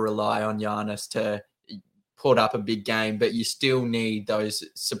able to rely on Giannis to put up a big game, but you still need those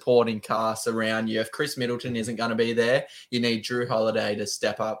supporting casts around you. If Chris Middleton isn't going to be there, you need Drew Holiday to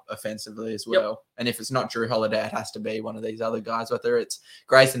step up offensively as well. And if it's not Drew Holiday, it has to be one of these other guys, whether it's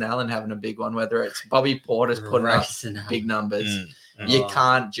Grayson Allen having a big one, whether it's Bobby Porter's putting up big numbers. You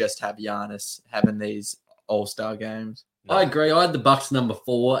can't just have Giannis having these all-star games. No. I agree. I had the Bucks number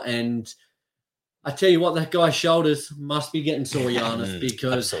 4, and I tell you what, that guy's shoulders must be getting sore, Giannis,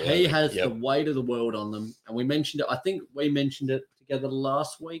 because he has the weight of the world on them. And we mentioned it. I think we mentioned it together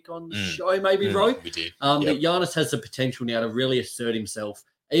last week on the show, maybe, Roy. We did. That Giannis has the potential now to really assert himself,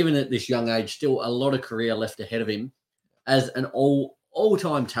 even at this young age. Still a lot of career left ahead of him as an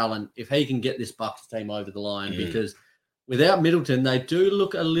all-time talent. If he can get this Bucks team over the line, because without Middleton, they do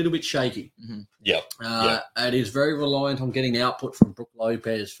look a little bit shaky. It is very reliant on getting output from Brook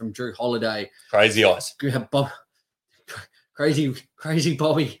Lopez, from Drew Holiday. Crazy eyes. Crazy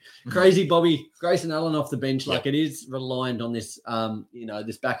Bobby. Grayson Allen off the bench. Like, it is reliant on this,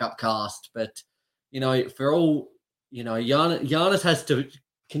 this backup cast. But, for all, Giannis has to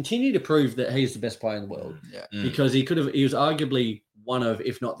continue to prove that he's the best player in the world. Because he was arguably one of,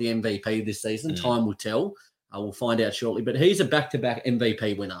 if not the MVP this season. Time will tell. We'll find out shortly. But he's a back-to-back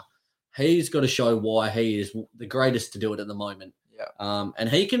MVP winner. He's got to show why he is the greatest to do it at the moment. And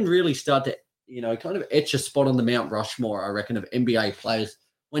he can really start to, kind of etch a spot on the Mount Rushmore, I reckon, of NBA players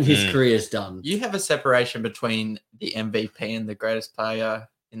when his career is done. You have a separation between the MVP and the greatest player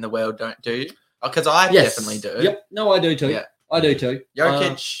in the world, do you? Because I definitely do. Yep. No, I do too. Yeah. I do too.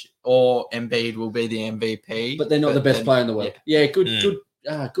 Jokic or Embiid will be the MVP. But they're not the best player in the world. Yeah,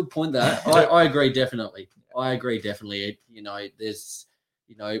 good point there. I agree, definitely. There's,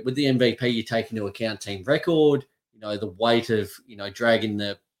 with the MVP, you take into account team record, the weight of, dragging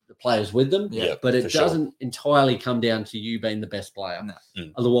the players with them. But it doesn't entirely come down to you being the best player. No.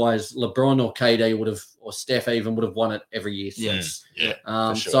 Otherwise, LeBron or KD or Steph even would have won it every year since.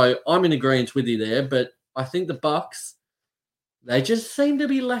 So I'm in agreement with you there, but I think the Bucks, they just seem to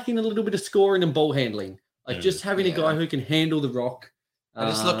be lacking a little bit of scoring and ball handling. Like just having a guy who can handle the rock. They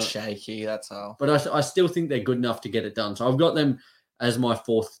just look shaky, that's all. But I still think they're good enough to get it done. So I've got them as my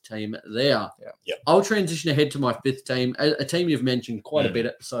fourth team there. Yeah. I'll transition ahead to my fifth team, a team you've mentioned quite a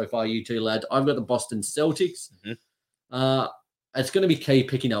bit so far, you two lads. I've got the Boston Celtics. It's going to be key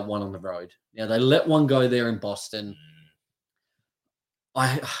picking up one on the road. Now, they let one go there in Boston.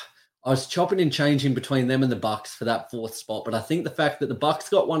 I was chopping and changing between them and the Bucks for that fourth spot, but I think the fact that the Bucks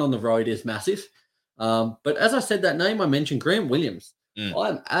got one on the road is massive. But as I said that name, I mentioned Grant Williams.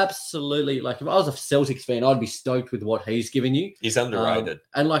 I'm absolutely, if I was a Celtics fan, I'd be stoked with what he's giving you. He's underrated.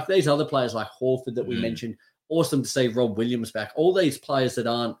 And these other players like Horford that we mentioned, awesome to see Rob Williams back. All these players that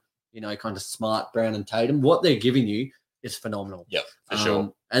aren't, kind of Smart, Brown and Tatum, what they're giving you is phenomenal. Yep, for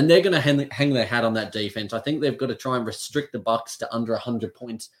sure. And they're going to hang their hat on that defense. I think they've got to try and restrict the Bucks to under 100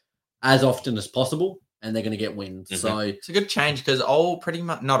 points as often as possible, and they're going to get wins. So it's a good change because pretty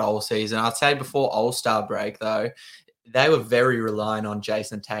much not all season. I'd say before All-Star break though, they were very reliant on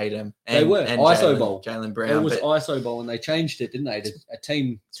Jason Tatum. They were and ISO ball. Jaylen Brown. It was ISO ball, and they changed it, didn't they? To a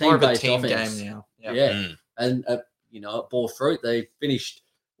team-based team offense. game now. Yeah. And it bore fruit. They finished.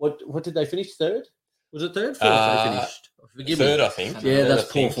 What did they finish? Third? Was it third? Fourth they finished. Forgive third, me. I think. Yeah, that's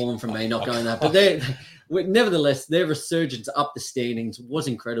poor form from me not going that. But nevertheless, their resurgence up the standings was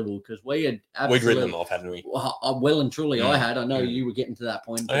incredible because we had we'd ridden them off, hadn't we? Well and truly, I had. I know you were getting to that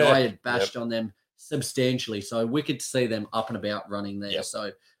point, but I had bashed on them substantially. So wicked to see them up and about running there. Yep.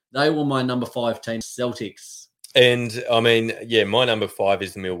 So they were my number 5 team, Celtics. And I mean, my number 5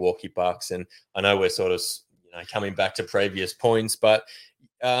 is the Milwaukee Bucks, and I know we're sort of coming back to previous points, but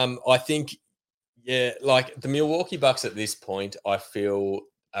I think. Yeah, the Milwaukee Bucks at this point, I feel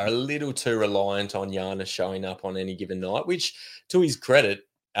are a little too reliant on Giannis showing up on any given night, which, to his credit,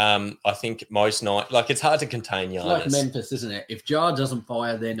 I think most night, it's hard to contain Giannis. It's like Memphis, isn't it? If Jar doesn't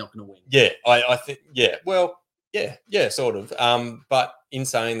fire, they're not going to win. Yeah, I think, sort of. But in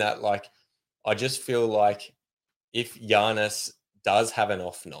saying that, I just feel like if Giannis does have an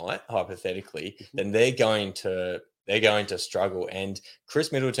off night, hypothetically, then they're going to struggle. And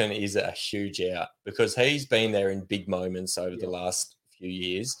Chris Middleton is a huge out because he's been there in big moments over the last few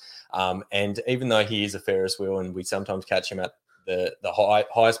years. And even though he is a Ferris wheel and we sometimes catch him at the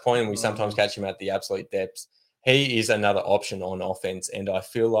highest point and we sometimes catch him at the absolute depths, he is another option on offense. And I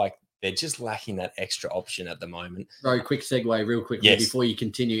feel like they're just lacking that extra option at the moment. Very quick segue real quickly before you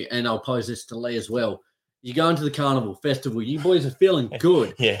continue. And I'll pose this to Lee as well. You go into the carnival festival. You boys are feeling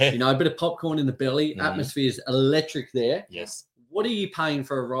good. A bit of popcorn in the belly. Atmosphere is electric there. Yes. What are you paying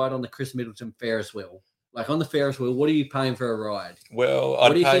for a ride on the Chris Middleton Ferris wheel? On the Ferris wheel, what are you paying for a ride? Well,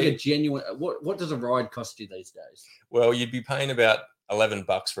 what do you think a genuine? What does a ride cost you these days? Well, you'd be paying about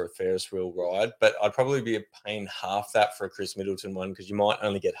 $11 for a Ferris wheel ride, but I'd probably be paying half that for a Chris Middleton one because you might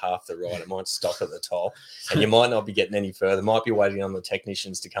only get half the ride. It might stop at the top, and you might not be getting any further. Might be waiting on the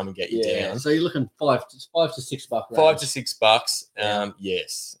technicians to come and get you down. So you're looking $5 to $6. $5 to $6.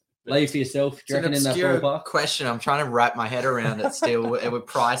 Yes. Lay for yourself. Do you reckon in that ballpark? Question. I'm trying to wrap my head around it. Still, we're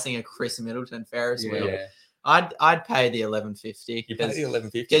pricing a Chris Middleton Ferris wheel. Yeah. I'd pay the $11.50. You pay the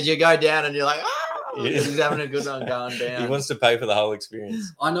 $11.50 because you go down and you're like, he's having a good one going down. He wants to pay for the whole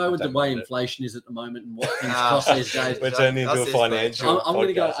experience. I know with the way inflation is at the moment and what things cost these days. We're turning into a financial. I'm going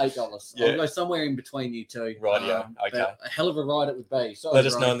to go $8. Yeah. I'll go somewhere in between you two. Right, yeah. Okay. A hell of a ride it would be. So let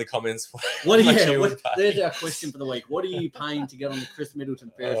us know in the comments. There's our question for the week. What are you paying to get on the Chris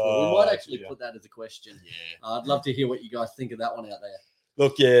Middleton Ferris wheel? We might actually put that as a question. Yeah. I'd love to hear what you guys think of that one out there.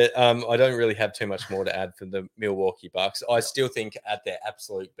 Look, I don't really have too much more to add for the Milwaukee Bucks. I still think at their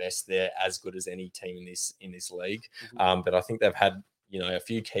absolute best, they're as good as any team in this league. But I think they've had a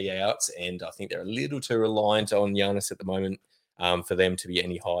few key outs, and I think they're a little too reliant on Giannis at the moment for them to be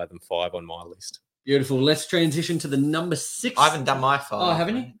any higher than 5 on my list. Beautiful. Let's transition to the number 6. I haven't done my 5. Oh,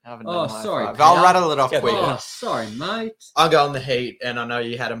 haven't you? I haven't done my sorry. 5. I'll rattle it off quick. Oh, sorry, mate. I'll go on the Heat, and I know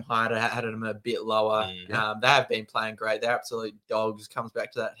you had them higher. I had them a bit lower. They have been playing great. They're absolute dogs. Comes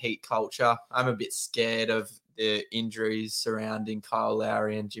back to that Heat culture. I'm a bit scared of the injuries surrounding Kyle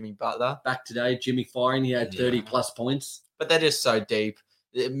Lowry and Jimmy Butler. Back today, Jimmy firing. He had 30-plus points. But they're just so deep.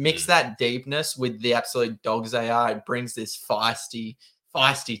 Mix that deepness with the absolute dogs they are. It brings this feisty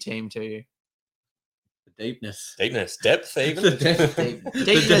team to you. Deepness, depth, even.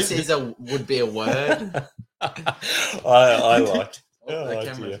 Deepness would be a word. I like.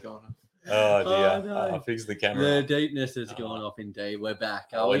 The camera's gone. Oh dear! No. I'll fix the camera. The deepness has gone off. Indeed, we're back.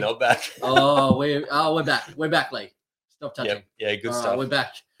 We're not back. We're back. We're back, Lee. Stop touching. Yep. Yeah, good stuff. We're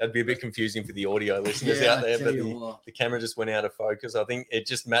back. That'd be a bit confusing for the audio listeners out there, but the camera just went out of focus. I think it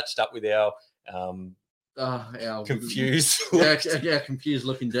just matched up with our confused. Confused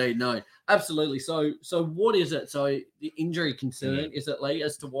look indeed. No, absolutely. So what is it? So the injury concern is it, Lee,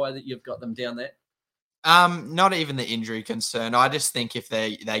 as to why that you've got them down there? Not even the injury concern. I just think if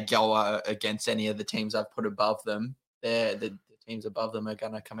they go against any of the teams I've put above them, the teams above them are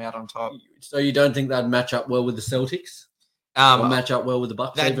going to come out on top. So you don't think that'd match up well with the Celtics? Or match up well with the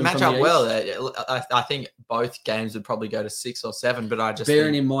Bucks? They'd match up well. I think both games would probably go to 6 or 7, but I just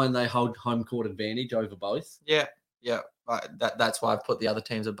bearing in mind they hold home court advantage over both. Yeah. That's why I've put the other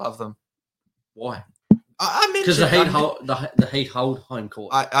teams above them. Why? I mentioned because the Heat hold home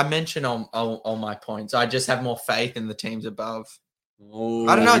court. I mentioned on my points. I just have more faith in the teams above. Oh,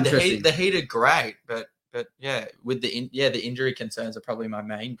 I don't know. The Heat are great, but yeah, with the injury concerns are probably my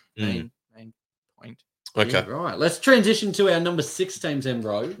main point. Okay, yeah, right. Let's transition to our number 6 teams,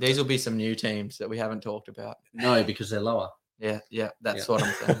 Embro. These will be some new teams that we haven't talked about. No, because they're lower. Yeah, that's what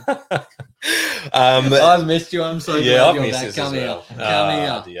I'm saying. I've missed you. I'm so glad I've you're missed back. this Come as here. well. Come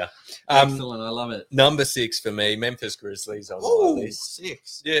here. Dear. Excellent. I love it. Number 6 for me, Memphis Grizzlies on my list.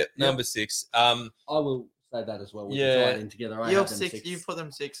 6. Yeah, number 6. I will say that as well. We can tie it in together. You have 6. You put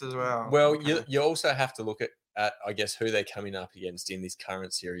them 6 as well. Well, you also have to look at I guess who they're coming up against in this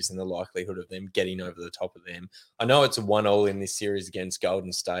current series and the likelihood of them getting over the top of them. I know it's a 1-1 in this series against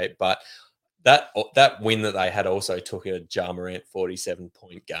Golden State, but that win that they had also took a Ja Morant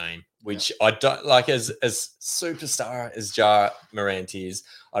 47-point game, which I don't like as superstar as Ja Morant is.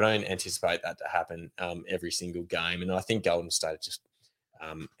 I don't anticipate that to happen every single game, and I think Golden State are just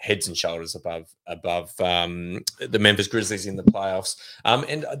heads and shoulders above the Memphis Grizzlies in the playoffs.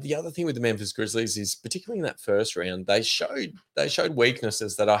 And the other thing with the Memphis Grizzlies is, particularly in that first round, they showed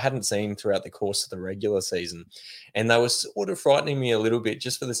weaknesses that I hadn't seen throughout the course of the regular season, and they were sort of frightening me a little bit,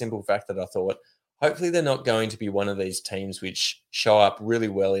 just for the simple fact that I thought, hopefully they're not going to be one of these teams which show up really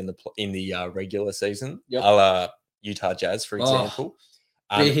well in the regular season, a la Utah Jazz, for example,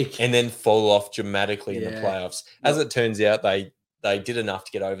 and then fall off dramatically in the playoffs. As it turns out, they did enough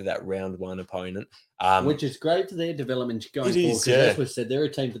to get over that round 1 opponent. Which is great for their development going forward. Because as we've said, they're a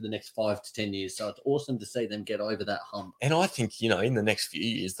team for the next 5 to 10 years. So it's awesome to see them get over that hump. And I think, in the next few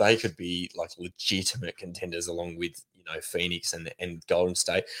years, they could be like legitimate contenders along with, Phoenix and Golden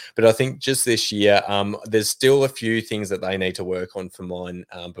State. But I think just this year, there's still a few things that they need to work on for mine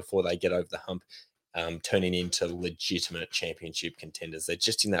before they get over the hump. Turning into legitimate championship contenders. They're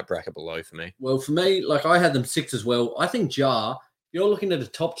just in that bracket below for me. Well, for me, I had them 6 as well. I think Ja, you're looking at a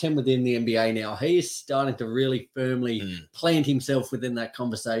top 10 within the NBA now. He is starting to really firmly plant himself within that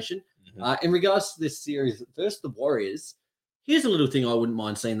conversation. Mm-hmm. In regards to this series, first the Warriors, here's a little thing I wouldn't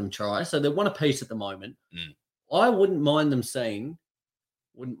mind seeing them try. So they're one apiece at the moment. I wouldn't mind them seeing.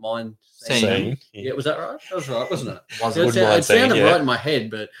 Yeah, was that right? That was right, wasn't it? It sounded right in my head,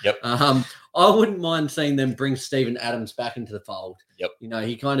 but I wouldn't mind seeing them bring Steven Adams back into the fold. Yep.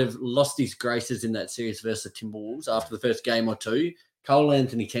 He kind of lost his graces in that series versus the Timberwolves after the first game or two. Cole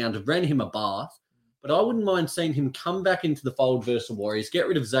Anthony Towns ran him a bath, but I wouldn't mind seeing him come back into the fold versus the Warriors, get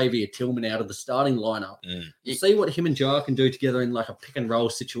rid of Xavier Tillman out of the starting lineup, see what him and Ja can do together in like a pick and roll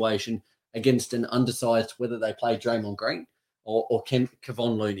situation against an undersized, whether they play Draymond Green or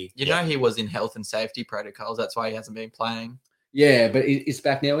Kevon Looney. He was in health and safety protocols. That's why he hasn't been playing. Yeah, but he's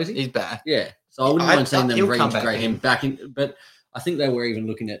back now, is he? He's back. Yeah. So I wouldn't mind seeing them reintegrate him back in. But I think they were even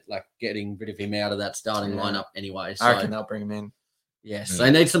looking at getting rid of him out of that starting lineup anyway. So I reckon they'll bring him in. Yes, they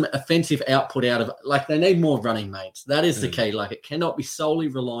need some offensive output out of they need more running mates. That is the key. It cannot be solely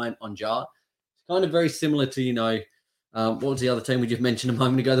reliant on Ja. It's kind of very similar to, what was the other team we just mentioned a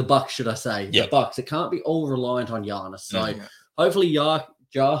moment ago? The Bucks, should I say? Yep. The Bucks. It can't be all reliant on Giannis. So hopefully Ja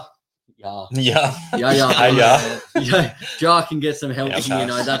can get some help.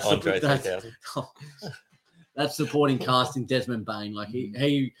 That's supporting cast in Desmond Bain.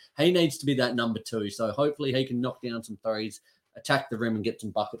 He needs to be that number 2. So hopefully he can knock down some threes, attack the rim, and get some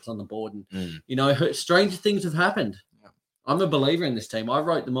buckets on the board. And stranger things have happened. I'm a believer in this team. I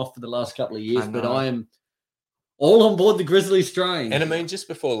wrote them off for the last couple of years, but I am all on board the Grizzlies train. And I mean, just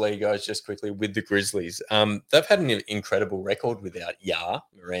before Lee goes, just quickly with the Grizzlies, they've had an incredible record without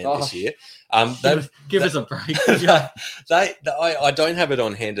Morant this year. Give us a break. I don't have it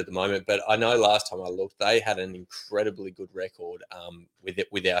on hand at the moment, but I know last time I looked, they had an incredibly good record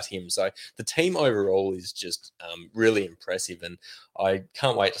without him. So the team overall is just really impressive, and I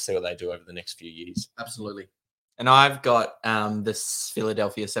can't wait to see what they do over the next few years. Absolutely. And I've got the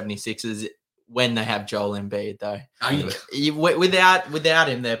Philadelphia 76ers when they have Joel Embiid, though. Without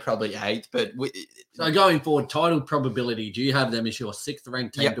him, they're probably 8th. But so going forward, title probability, do you have them as your 6th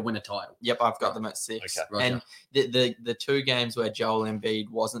ranked team to win a title? Yep, I've got them at 6. Okay. And the 2 games where Joel Embiid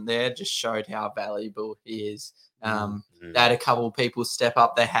wasn't there just showed how valuable he is. They had a couple of people step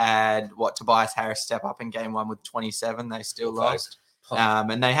up. They had Tobias Harris step up in game 1 with 27. They still lost.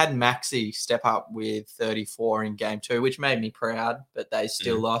 And they had Maxi step up with 34 in game 2, which made me proud, but they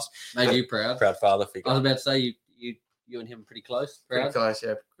still lost. Made you proud. Proud father figure. I was about to say you and him pretty close. Proud. Pretty close,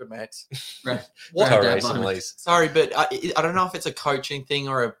 yeah. Good mates. What Torres that and moment? Lees. Sorry, but I don't know if it's a coaching thing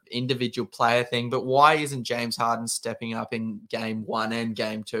or an individual player thing, but why isn't James Harden stepping up in game 1 and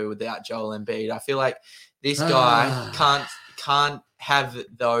game 2 without Joel Embiid? I feel like this guy can't have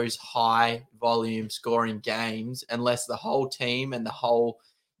those high volume scoring games unless the whole team and the whole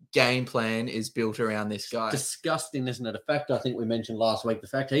game plan is built around this guy. Disgusting, isn't it? A fact I think we mentioned last week. The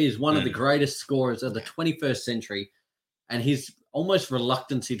fact he is one of the greatest scorers of the 21st century, and his almost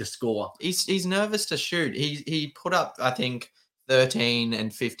reluctancy to score. He's nervous to shoot. He put up, I think, 13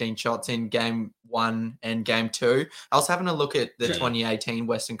 and 15 shots in game 1 and game 2. I was having a look at the 2018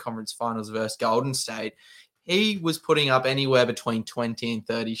 Western Conference Finals versus Golden State. He was putting up anywhere between 20 and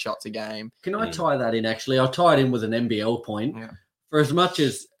 30 shots a game. Can I tie that in, actually? I'll tie it in with an NBL point. Yeah. For as much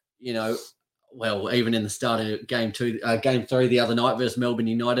as, even in the start of game 3 the other night versus Melbourne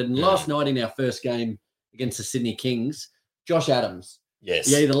United, and last night in our first game against the Sydney Kings, Josh Adams. Yes.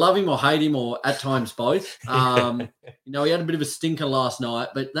 You either love him or hate him, or at times both. He had a bit of a stinker last night,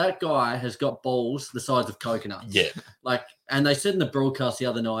 but that guy has got balls the size of coconuts. Yeah. And they said in the broadcast the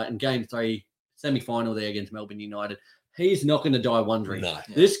other night in game 3, semi-final there against Melbourne United, he's not going to die wondering. No.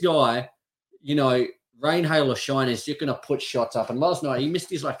 This guy, rain, hail or shine, is just going to put shots up. And last night he missed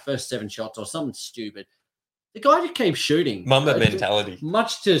his first 7 shots or something stupid. The guy just keeps shooting. Mamba mentality.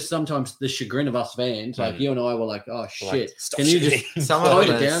 Much to sometimes the chagrin of us fans. You and I were like, oh, shit. Stop Can you shooting. just Some slow of it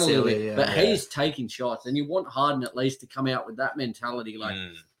them are down a little silly, bit? yeah. But he's taking shots. And you want Harden at least to come out with that mentality.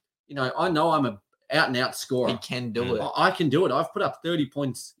 I know I'm a out-and-out scorer. He can do it. I can do it. I've put up 30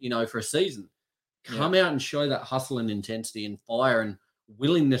 points, for a season. Come out and show that hustle and intensity and fire and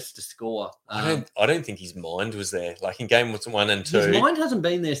willingness to score. I don't think his mind was there. In game 1 and 2. His mind hasn't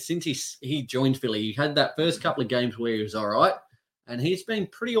been there since he joined Philly. He had that first couple of games where he was all right, and he's been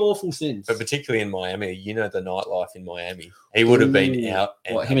pretty awful since. But particularly in Miami, the nightlife in Miami. He would have been out.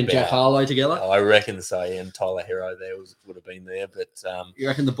 Him and Jack Harlow together? I reckon so. And Tyler Herro would have been there. But you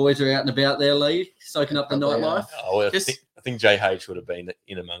reckon the boys are out and about there, Lee, soaking up the nightlife? I think JH would have been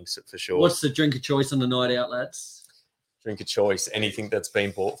in amongst it for sure. What's the drink of choice on the night out, lads? Drink of choice, anything that's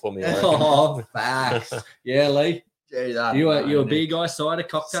been bought for me. I reckon. Oh, facts. Yeah, Lee. Jeez, You a beer guy, cider,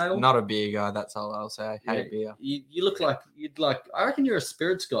 cocktail? Not a beer guy, that's all I'll say. Hate beer. You look like I reckon you're a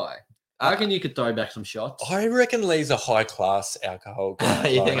spirits guy. I reckon you could throw back some shots. I reckon Lee's a high class alcohol guy.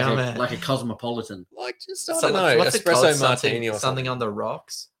 You think I'm like a cosmopolitan. I don't know. What's it called? Espresso martini or something on the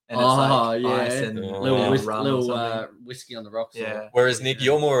rocks. And Ice and little rum or something. whiskey on the rocks. Yeah. Whereas Nick,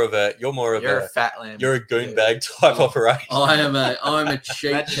 you're You're a fat lamb. You're a goonbag type operation. I'm a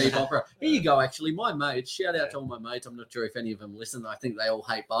cheap opera. Here you go. Actually, my mates. Shout out to all my mates. I'm not sure if any of them listen. I think they all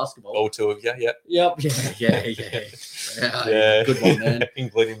hate basketball. All 2 of you, yeah. Yep. Yeah. Good one, man.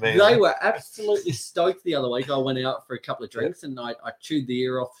 Including me. They were absolutely stoked the other week. I went out for a couple of drinks and I chewed the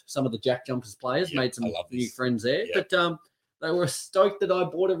ear off some of the Jack Jumpers players. Made some new friends there, but they were stoked that I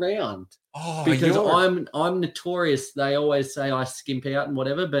bought a round because I'm notorious. They always say I skimp out and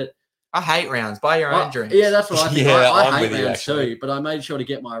whatever, but I hate rounds. Buy your own drinks. Yeah, that's what I think. Yeah, I I'm hate with you, rounds actually. too, but I made sure to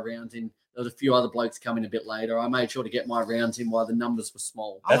get my rounds in. There was a few other blokes coming a bit later. I made sure to get my rounds in while the numbers were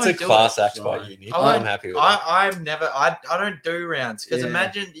small. That's a class act by you, Nick. I'm happy with that. I don't do rounds because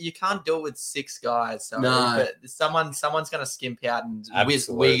imagine you can't do it with 6 guys. So but someone's going to skimp out and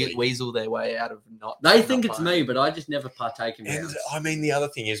weasel their way out of not. They think it's me, but I just never partake in rounds. And I mean, the other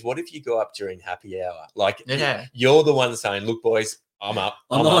thing is, what if you go up during happy hour? Yeah. You're the one saying, "Look, boys, I'm up.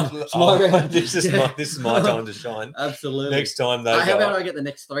 I'm up. It's my round. This is my time to shine." Absolutely. Next time, how about I get the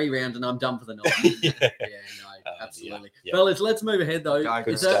next 3 rounds and I'm done for the night? Absolutely. Yeah. Fellas, let's move ahead though.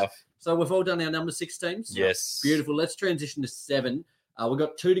 Good stuff. So we've all done our number 6 teams. Yes. Beautiful. Let's transition to 7. We've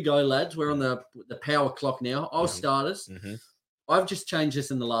got 2 to go, lads. We're on the power clock now. I'll start us. Mm-hmm. I've just changed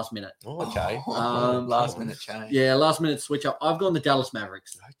this in the last minute. Oh, okay. Last minute change. Yeah, last minute switch up. I've gone the Dallas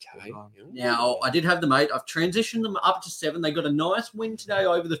Mavericks. Okay. Now, I did have them 8. I've transitioned them up to 7. They got a nice win today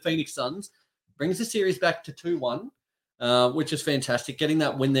over the Phoenix Suns. Brings the series back to 2-1, which is fantastic. Getting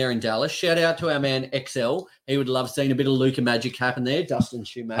that win there in Dallas. Shout out to our man, XL. He would love seeing a bit of Luka magic happen there. Dustin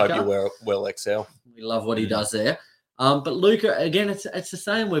Schumacher. Hope you're well, XL. We love what he does there. But Luka, again, it's the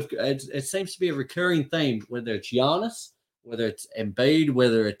same. It seems to be a recurring theme, whether it's Giannis, whether it's Embiid,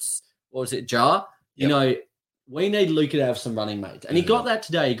 whether it's, Ja. Yep. We need Luka to have some running mates. And he got that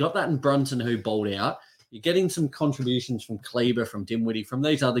today. He got that in Brunson, who balled out. You're getting some contributions from Kleber, from Dinwiddie, from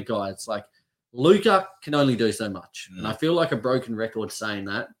these other guys. Like, Luka can only do so much. And I feel like a broken record saying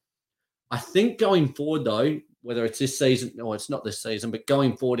that. I think going forward, though, whether it's this season or it's not this season, but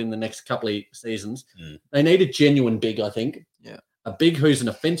going forward in the next couple of seasons, they need a genuine big, I think. Yeah. A big who's an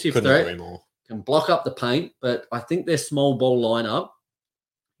offensive Couldn't threat, agree more. can block up the paint, but I think their small ball lineup,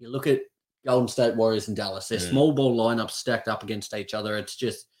 you look at Golden State Warriors and Dallas, their small ball lineup stacked up against each other.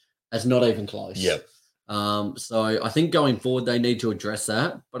 It's not even close. Yep. So I think going forward, they need to address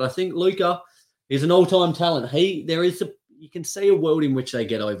that. But I think Luka is an all-time talent. You can see a world in which they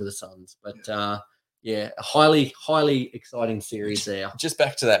get over the Suns. But a highly, highly exciting series there. Just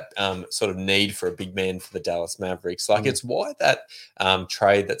back to that sort of need for a big man for the Dallas Mavericks. Like, it's why that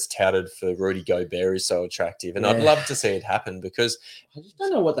trade that's touted for Rudy Gobert is so attractive. And I'd love to see it happen because I just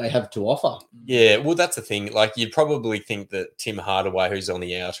don't know what they have to offer. Yeah, well, that's the thing. Like, you'd probably think that Tim Hardaway, who's on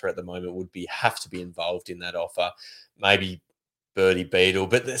the outer at the moment, would have to be involved in that offer. Maybe Birdie Beetle,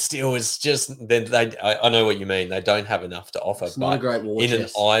 but still, it's just I know what you mean. They don't have enough to offer. It's not a great war in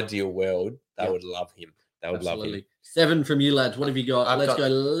chest. an ideal world, they would love him. They would love him. 7 from you, lads. What have you got? Let's go,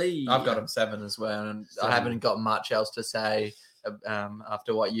 Lee. I've got him 7 as well, and I haven't got much else to say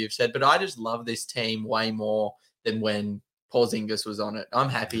after what you've said. But I just love this team way more than when Porzingis was on it. I'm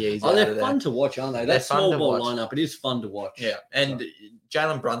happy he's out of there. They're fun to watch, aren't they? That small ball lineup, it is fun to watch. Yeah, and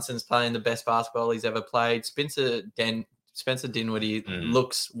Jalen Brunson's playing the best basketball he's ever played. Spencer Dinwiddie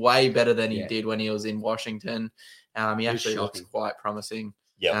looks way better than he did when he was in Washington. He actually looks quite promising.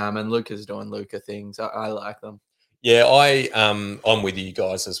 Yeah. And Luka's doing Luka things. I like them. Yeah, I'm with you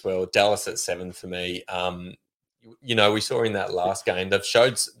guys as well. Dallas at 7 for me. We saw in that last game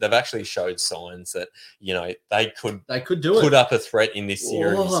they've actually showed signs that they could put up a threat in this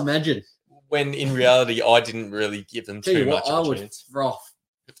series. Oh, imagine. When in reality, I didn't really give them too much of a chance. Rough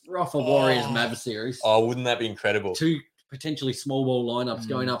a Warriors Mavs series. Oh, wouldn't that be incredible? 2 potentially small ball lineups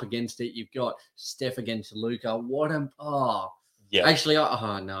going up against it. You've got Steph against Luka. Actually,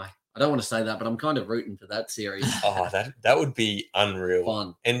 no. I don't want to say that, but I'm kind of rooting for that series. Oh, that would be unreal.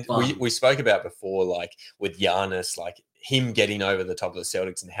 Fun. We spoke about before, like with Giannis, like him getting over the top of the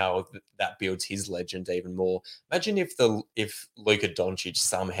Celtics and how that builds his legend even more. Imagine if Luka Doncic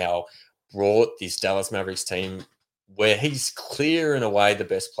somehow brought this Dallas Mavericks team where he's clear and away the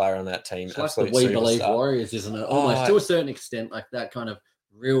best player on that team. It's like the We Believe Warriors, isn't it? Almost to a certain extent, like that kind of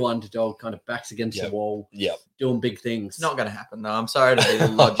real underdog kind of backs against the wall, doing big things. It's not going to happen, though. I'm sorry to be the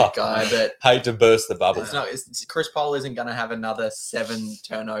logic guy, but hate to burst the bubble. Chris Paul isn't going to have another 7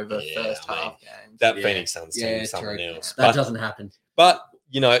 turnover first half game. That Phoenix Suns team is something else. That doesn't happen. But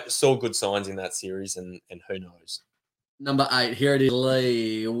saw good signs in that series, and who knows. Number 8, here it is,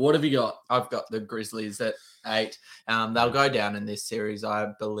 Lee. What have you got? I've got the Grizzlies at 8. They'll go down in this series,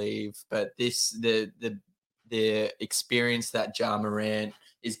 I believe. But the experience that Ja Morant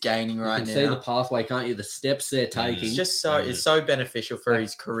is gaining right now. You can see the pathway, can't you? The steps they're taking. It's just it's so beneficial for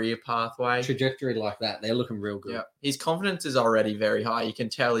his career pathway. Trajectory like that, they're looking real good. Yeah. His confidence is already very high. You can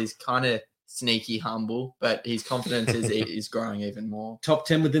tell he's kind of sneaky humble, but his confidence is growing even more. Top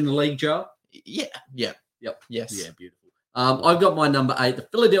 10 within the league, Joe? Yeah. Yep. Yes. Yeah, beautiful. I've got my number 8, the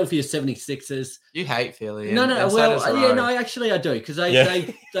Philadelphia 76ers. You hate Philly. No, actually I do, because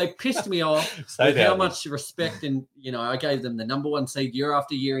they pissed me off with how much respect and, I gave them the number 1 seed year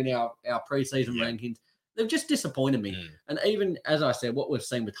after year in our preseason rankings. They've just disappointed me. And even, as I said, what we've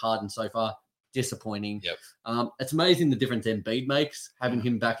seen with Harden so far, disappointing. Yep. It's amazing the difference Embiid makes, having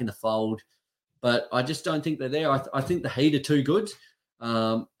him back in the fold. But I just don't think they're there. I think the Heat are too good.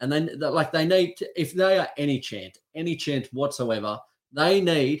 And then, they need to, if they are any chance whatsoever, they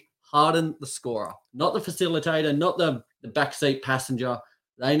need Harden, the scorer, not the facilitator, not the backseat passenger.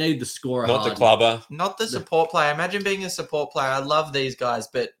 They need the scorer, not Harden. The clubber, not the support player. Imagine being a support player. I love these guys,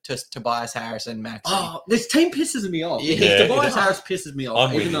 but just Tobias Harris and Maxey. Oh, this team pisses me off. Yeah. Tobias Harris pisses me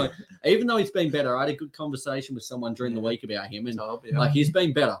off. Even though he's been better. I had a good conversation with someone during the week about him, and he's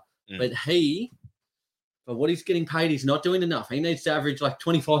been better, but for what he's getting paid, he's not doing enough. He needs to average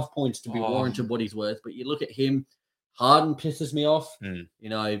 25 points to be warranted what he's worth. But you look at him, Harden pisses me off.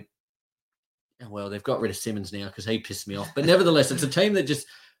 Well, they've got rid of Simmons now because he pissed me off. But nevertheless, it's a team that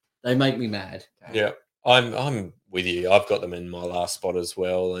they make me mad. Yeah, I'm with you. I've got them in my last spot as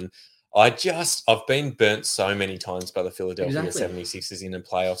well. And I've been burnt so many times by the Philadelphia 76ers in a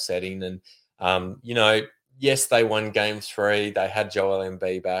playoff setting. And, yes, they won game 3. They had Joel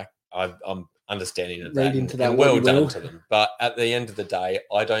Embiid back. I'm understanding of that, and well done to them. But at the end of the day,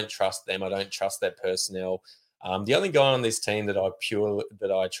 I don't trust them. I don't trust their personnel. The only guy on this team that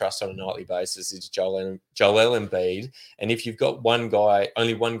I trust on a nightly basis is Joel Embiid. And if you've got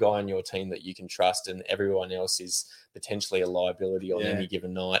only one guy on your team that you can trust, and everyone else is potentially a liability on any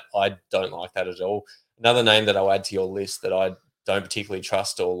given night, I don't like that at all. Another name that I'll add to your list that I don't particularly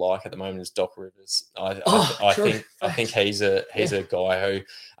trust or like at the moment is Doc Rivers. I True. think he's a guy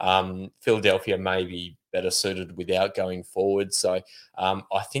who Philadelphia may be better suited without going forward. So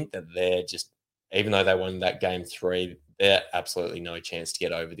I think that they're just, even though they won that game 3, they're absolutely no chance to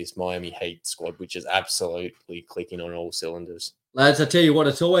get over this Miami Heat squad, which is absolutely clicking on all cylinders. Lads, I tell you what,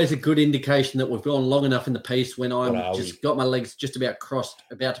 it's always a good indication that we've gone long enough in the piece when I'm got my legs just about crossed,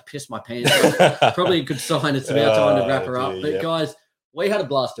 about to piss my pants off. Probably a good sign it's about time to wrap her up. But guys, we had a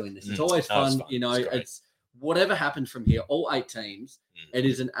blast doing this. It's always fun. You know, it's whatever happens from here, all 8 teams, it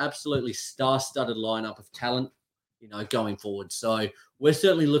is an absolutely star-studded lineup of talent, you know, going forward. So we're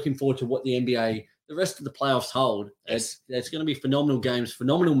certainly looking forward to what the NBA, the rest of the playoffs hold. It's going to be phenomenal games,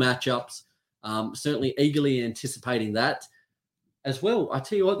 phenomenal matchups. Certainly eagerly anticipating that. As well, I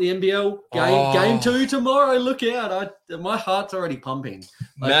tell you what, the NBL game 2 tomorrow. Look out! My heart's already pumping.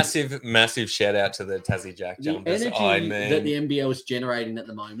 Massive shout out to the Tassie Jack jumpers. The energy that the NBL is generating at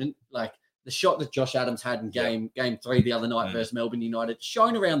the moment, like the shot that Josh Adams had in game 3 the other night versus Melbourne United,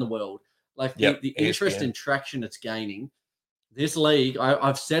 shown around the world. Like the interest and traction it's gaining. This league,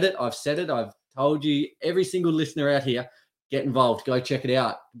 I've said it. I've told you, every single listener out here, get involved. Go check it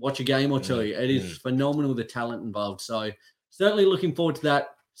out. Watch a game or two. It is phenomenal, the talent involved. So. Certainly looking forward to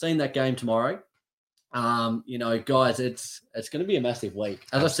that, seeing that game tomorrow. You know, guys, it's going to be a massive week.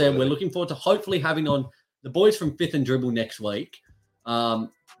 As I said, we're looking forward to hopefully having on the boys from Fifth and Dribble next week. We're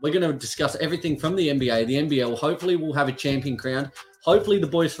going to discuss everything from the NBA, the NBL. Hopefully we'll have a champion crowned. Hopefully the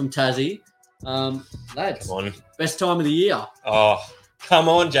boys from Tassie. Lads, come on. Best time of the year. Oh, come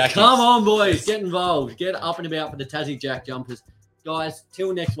on, Jackie. Come on, boys. Get involved. Get up and about for the Tassie Jack jumpers. Guys,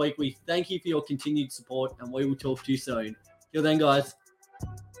 till next week, we thank you for your continued support and we will talk to you soon. Till then, guys.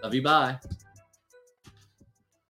 Love you. Bye.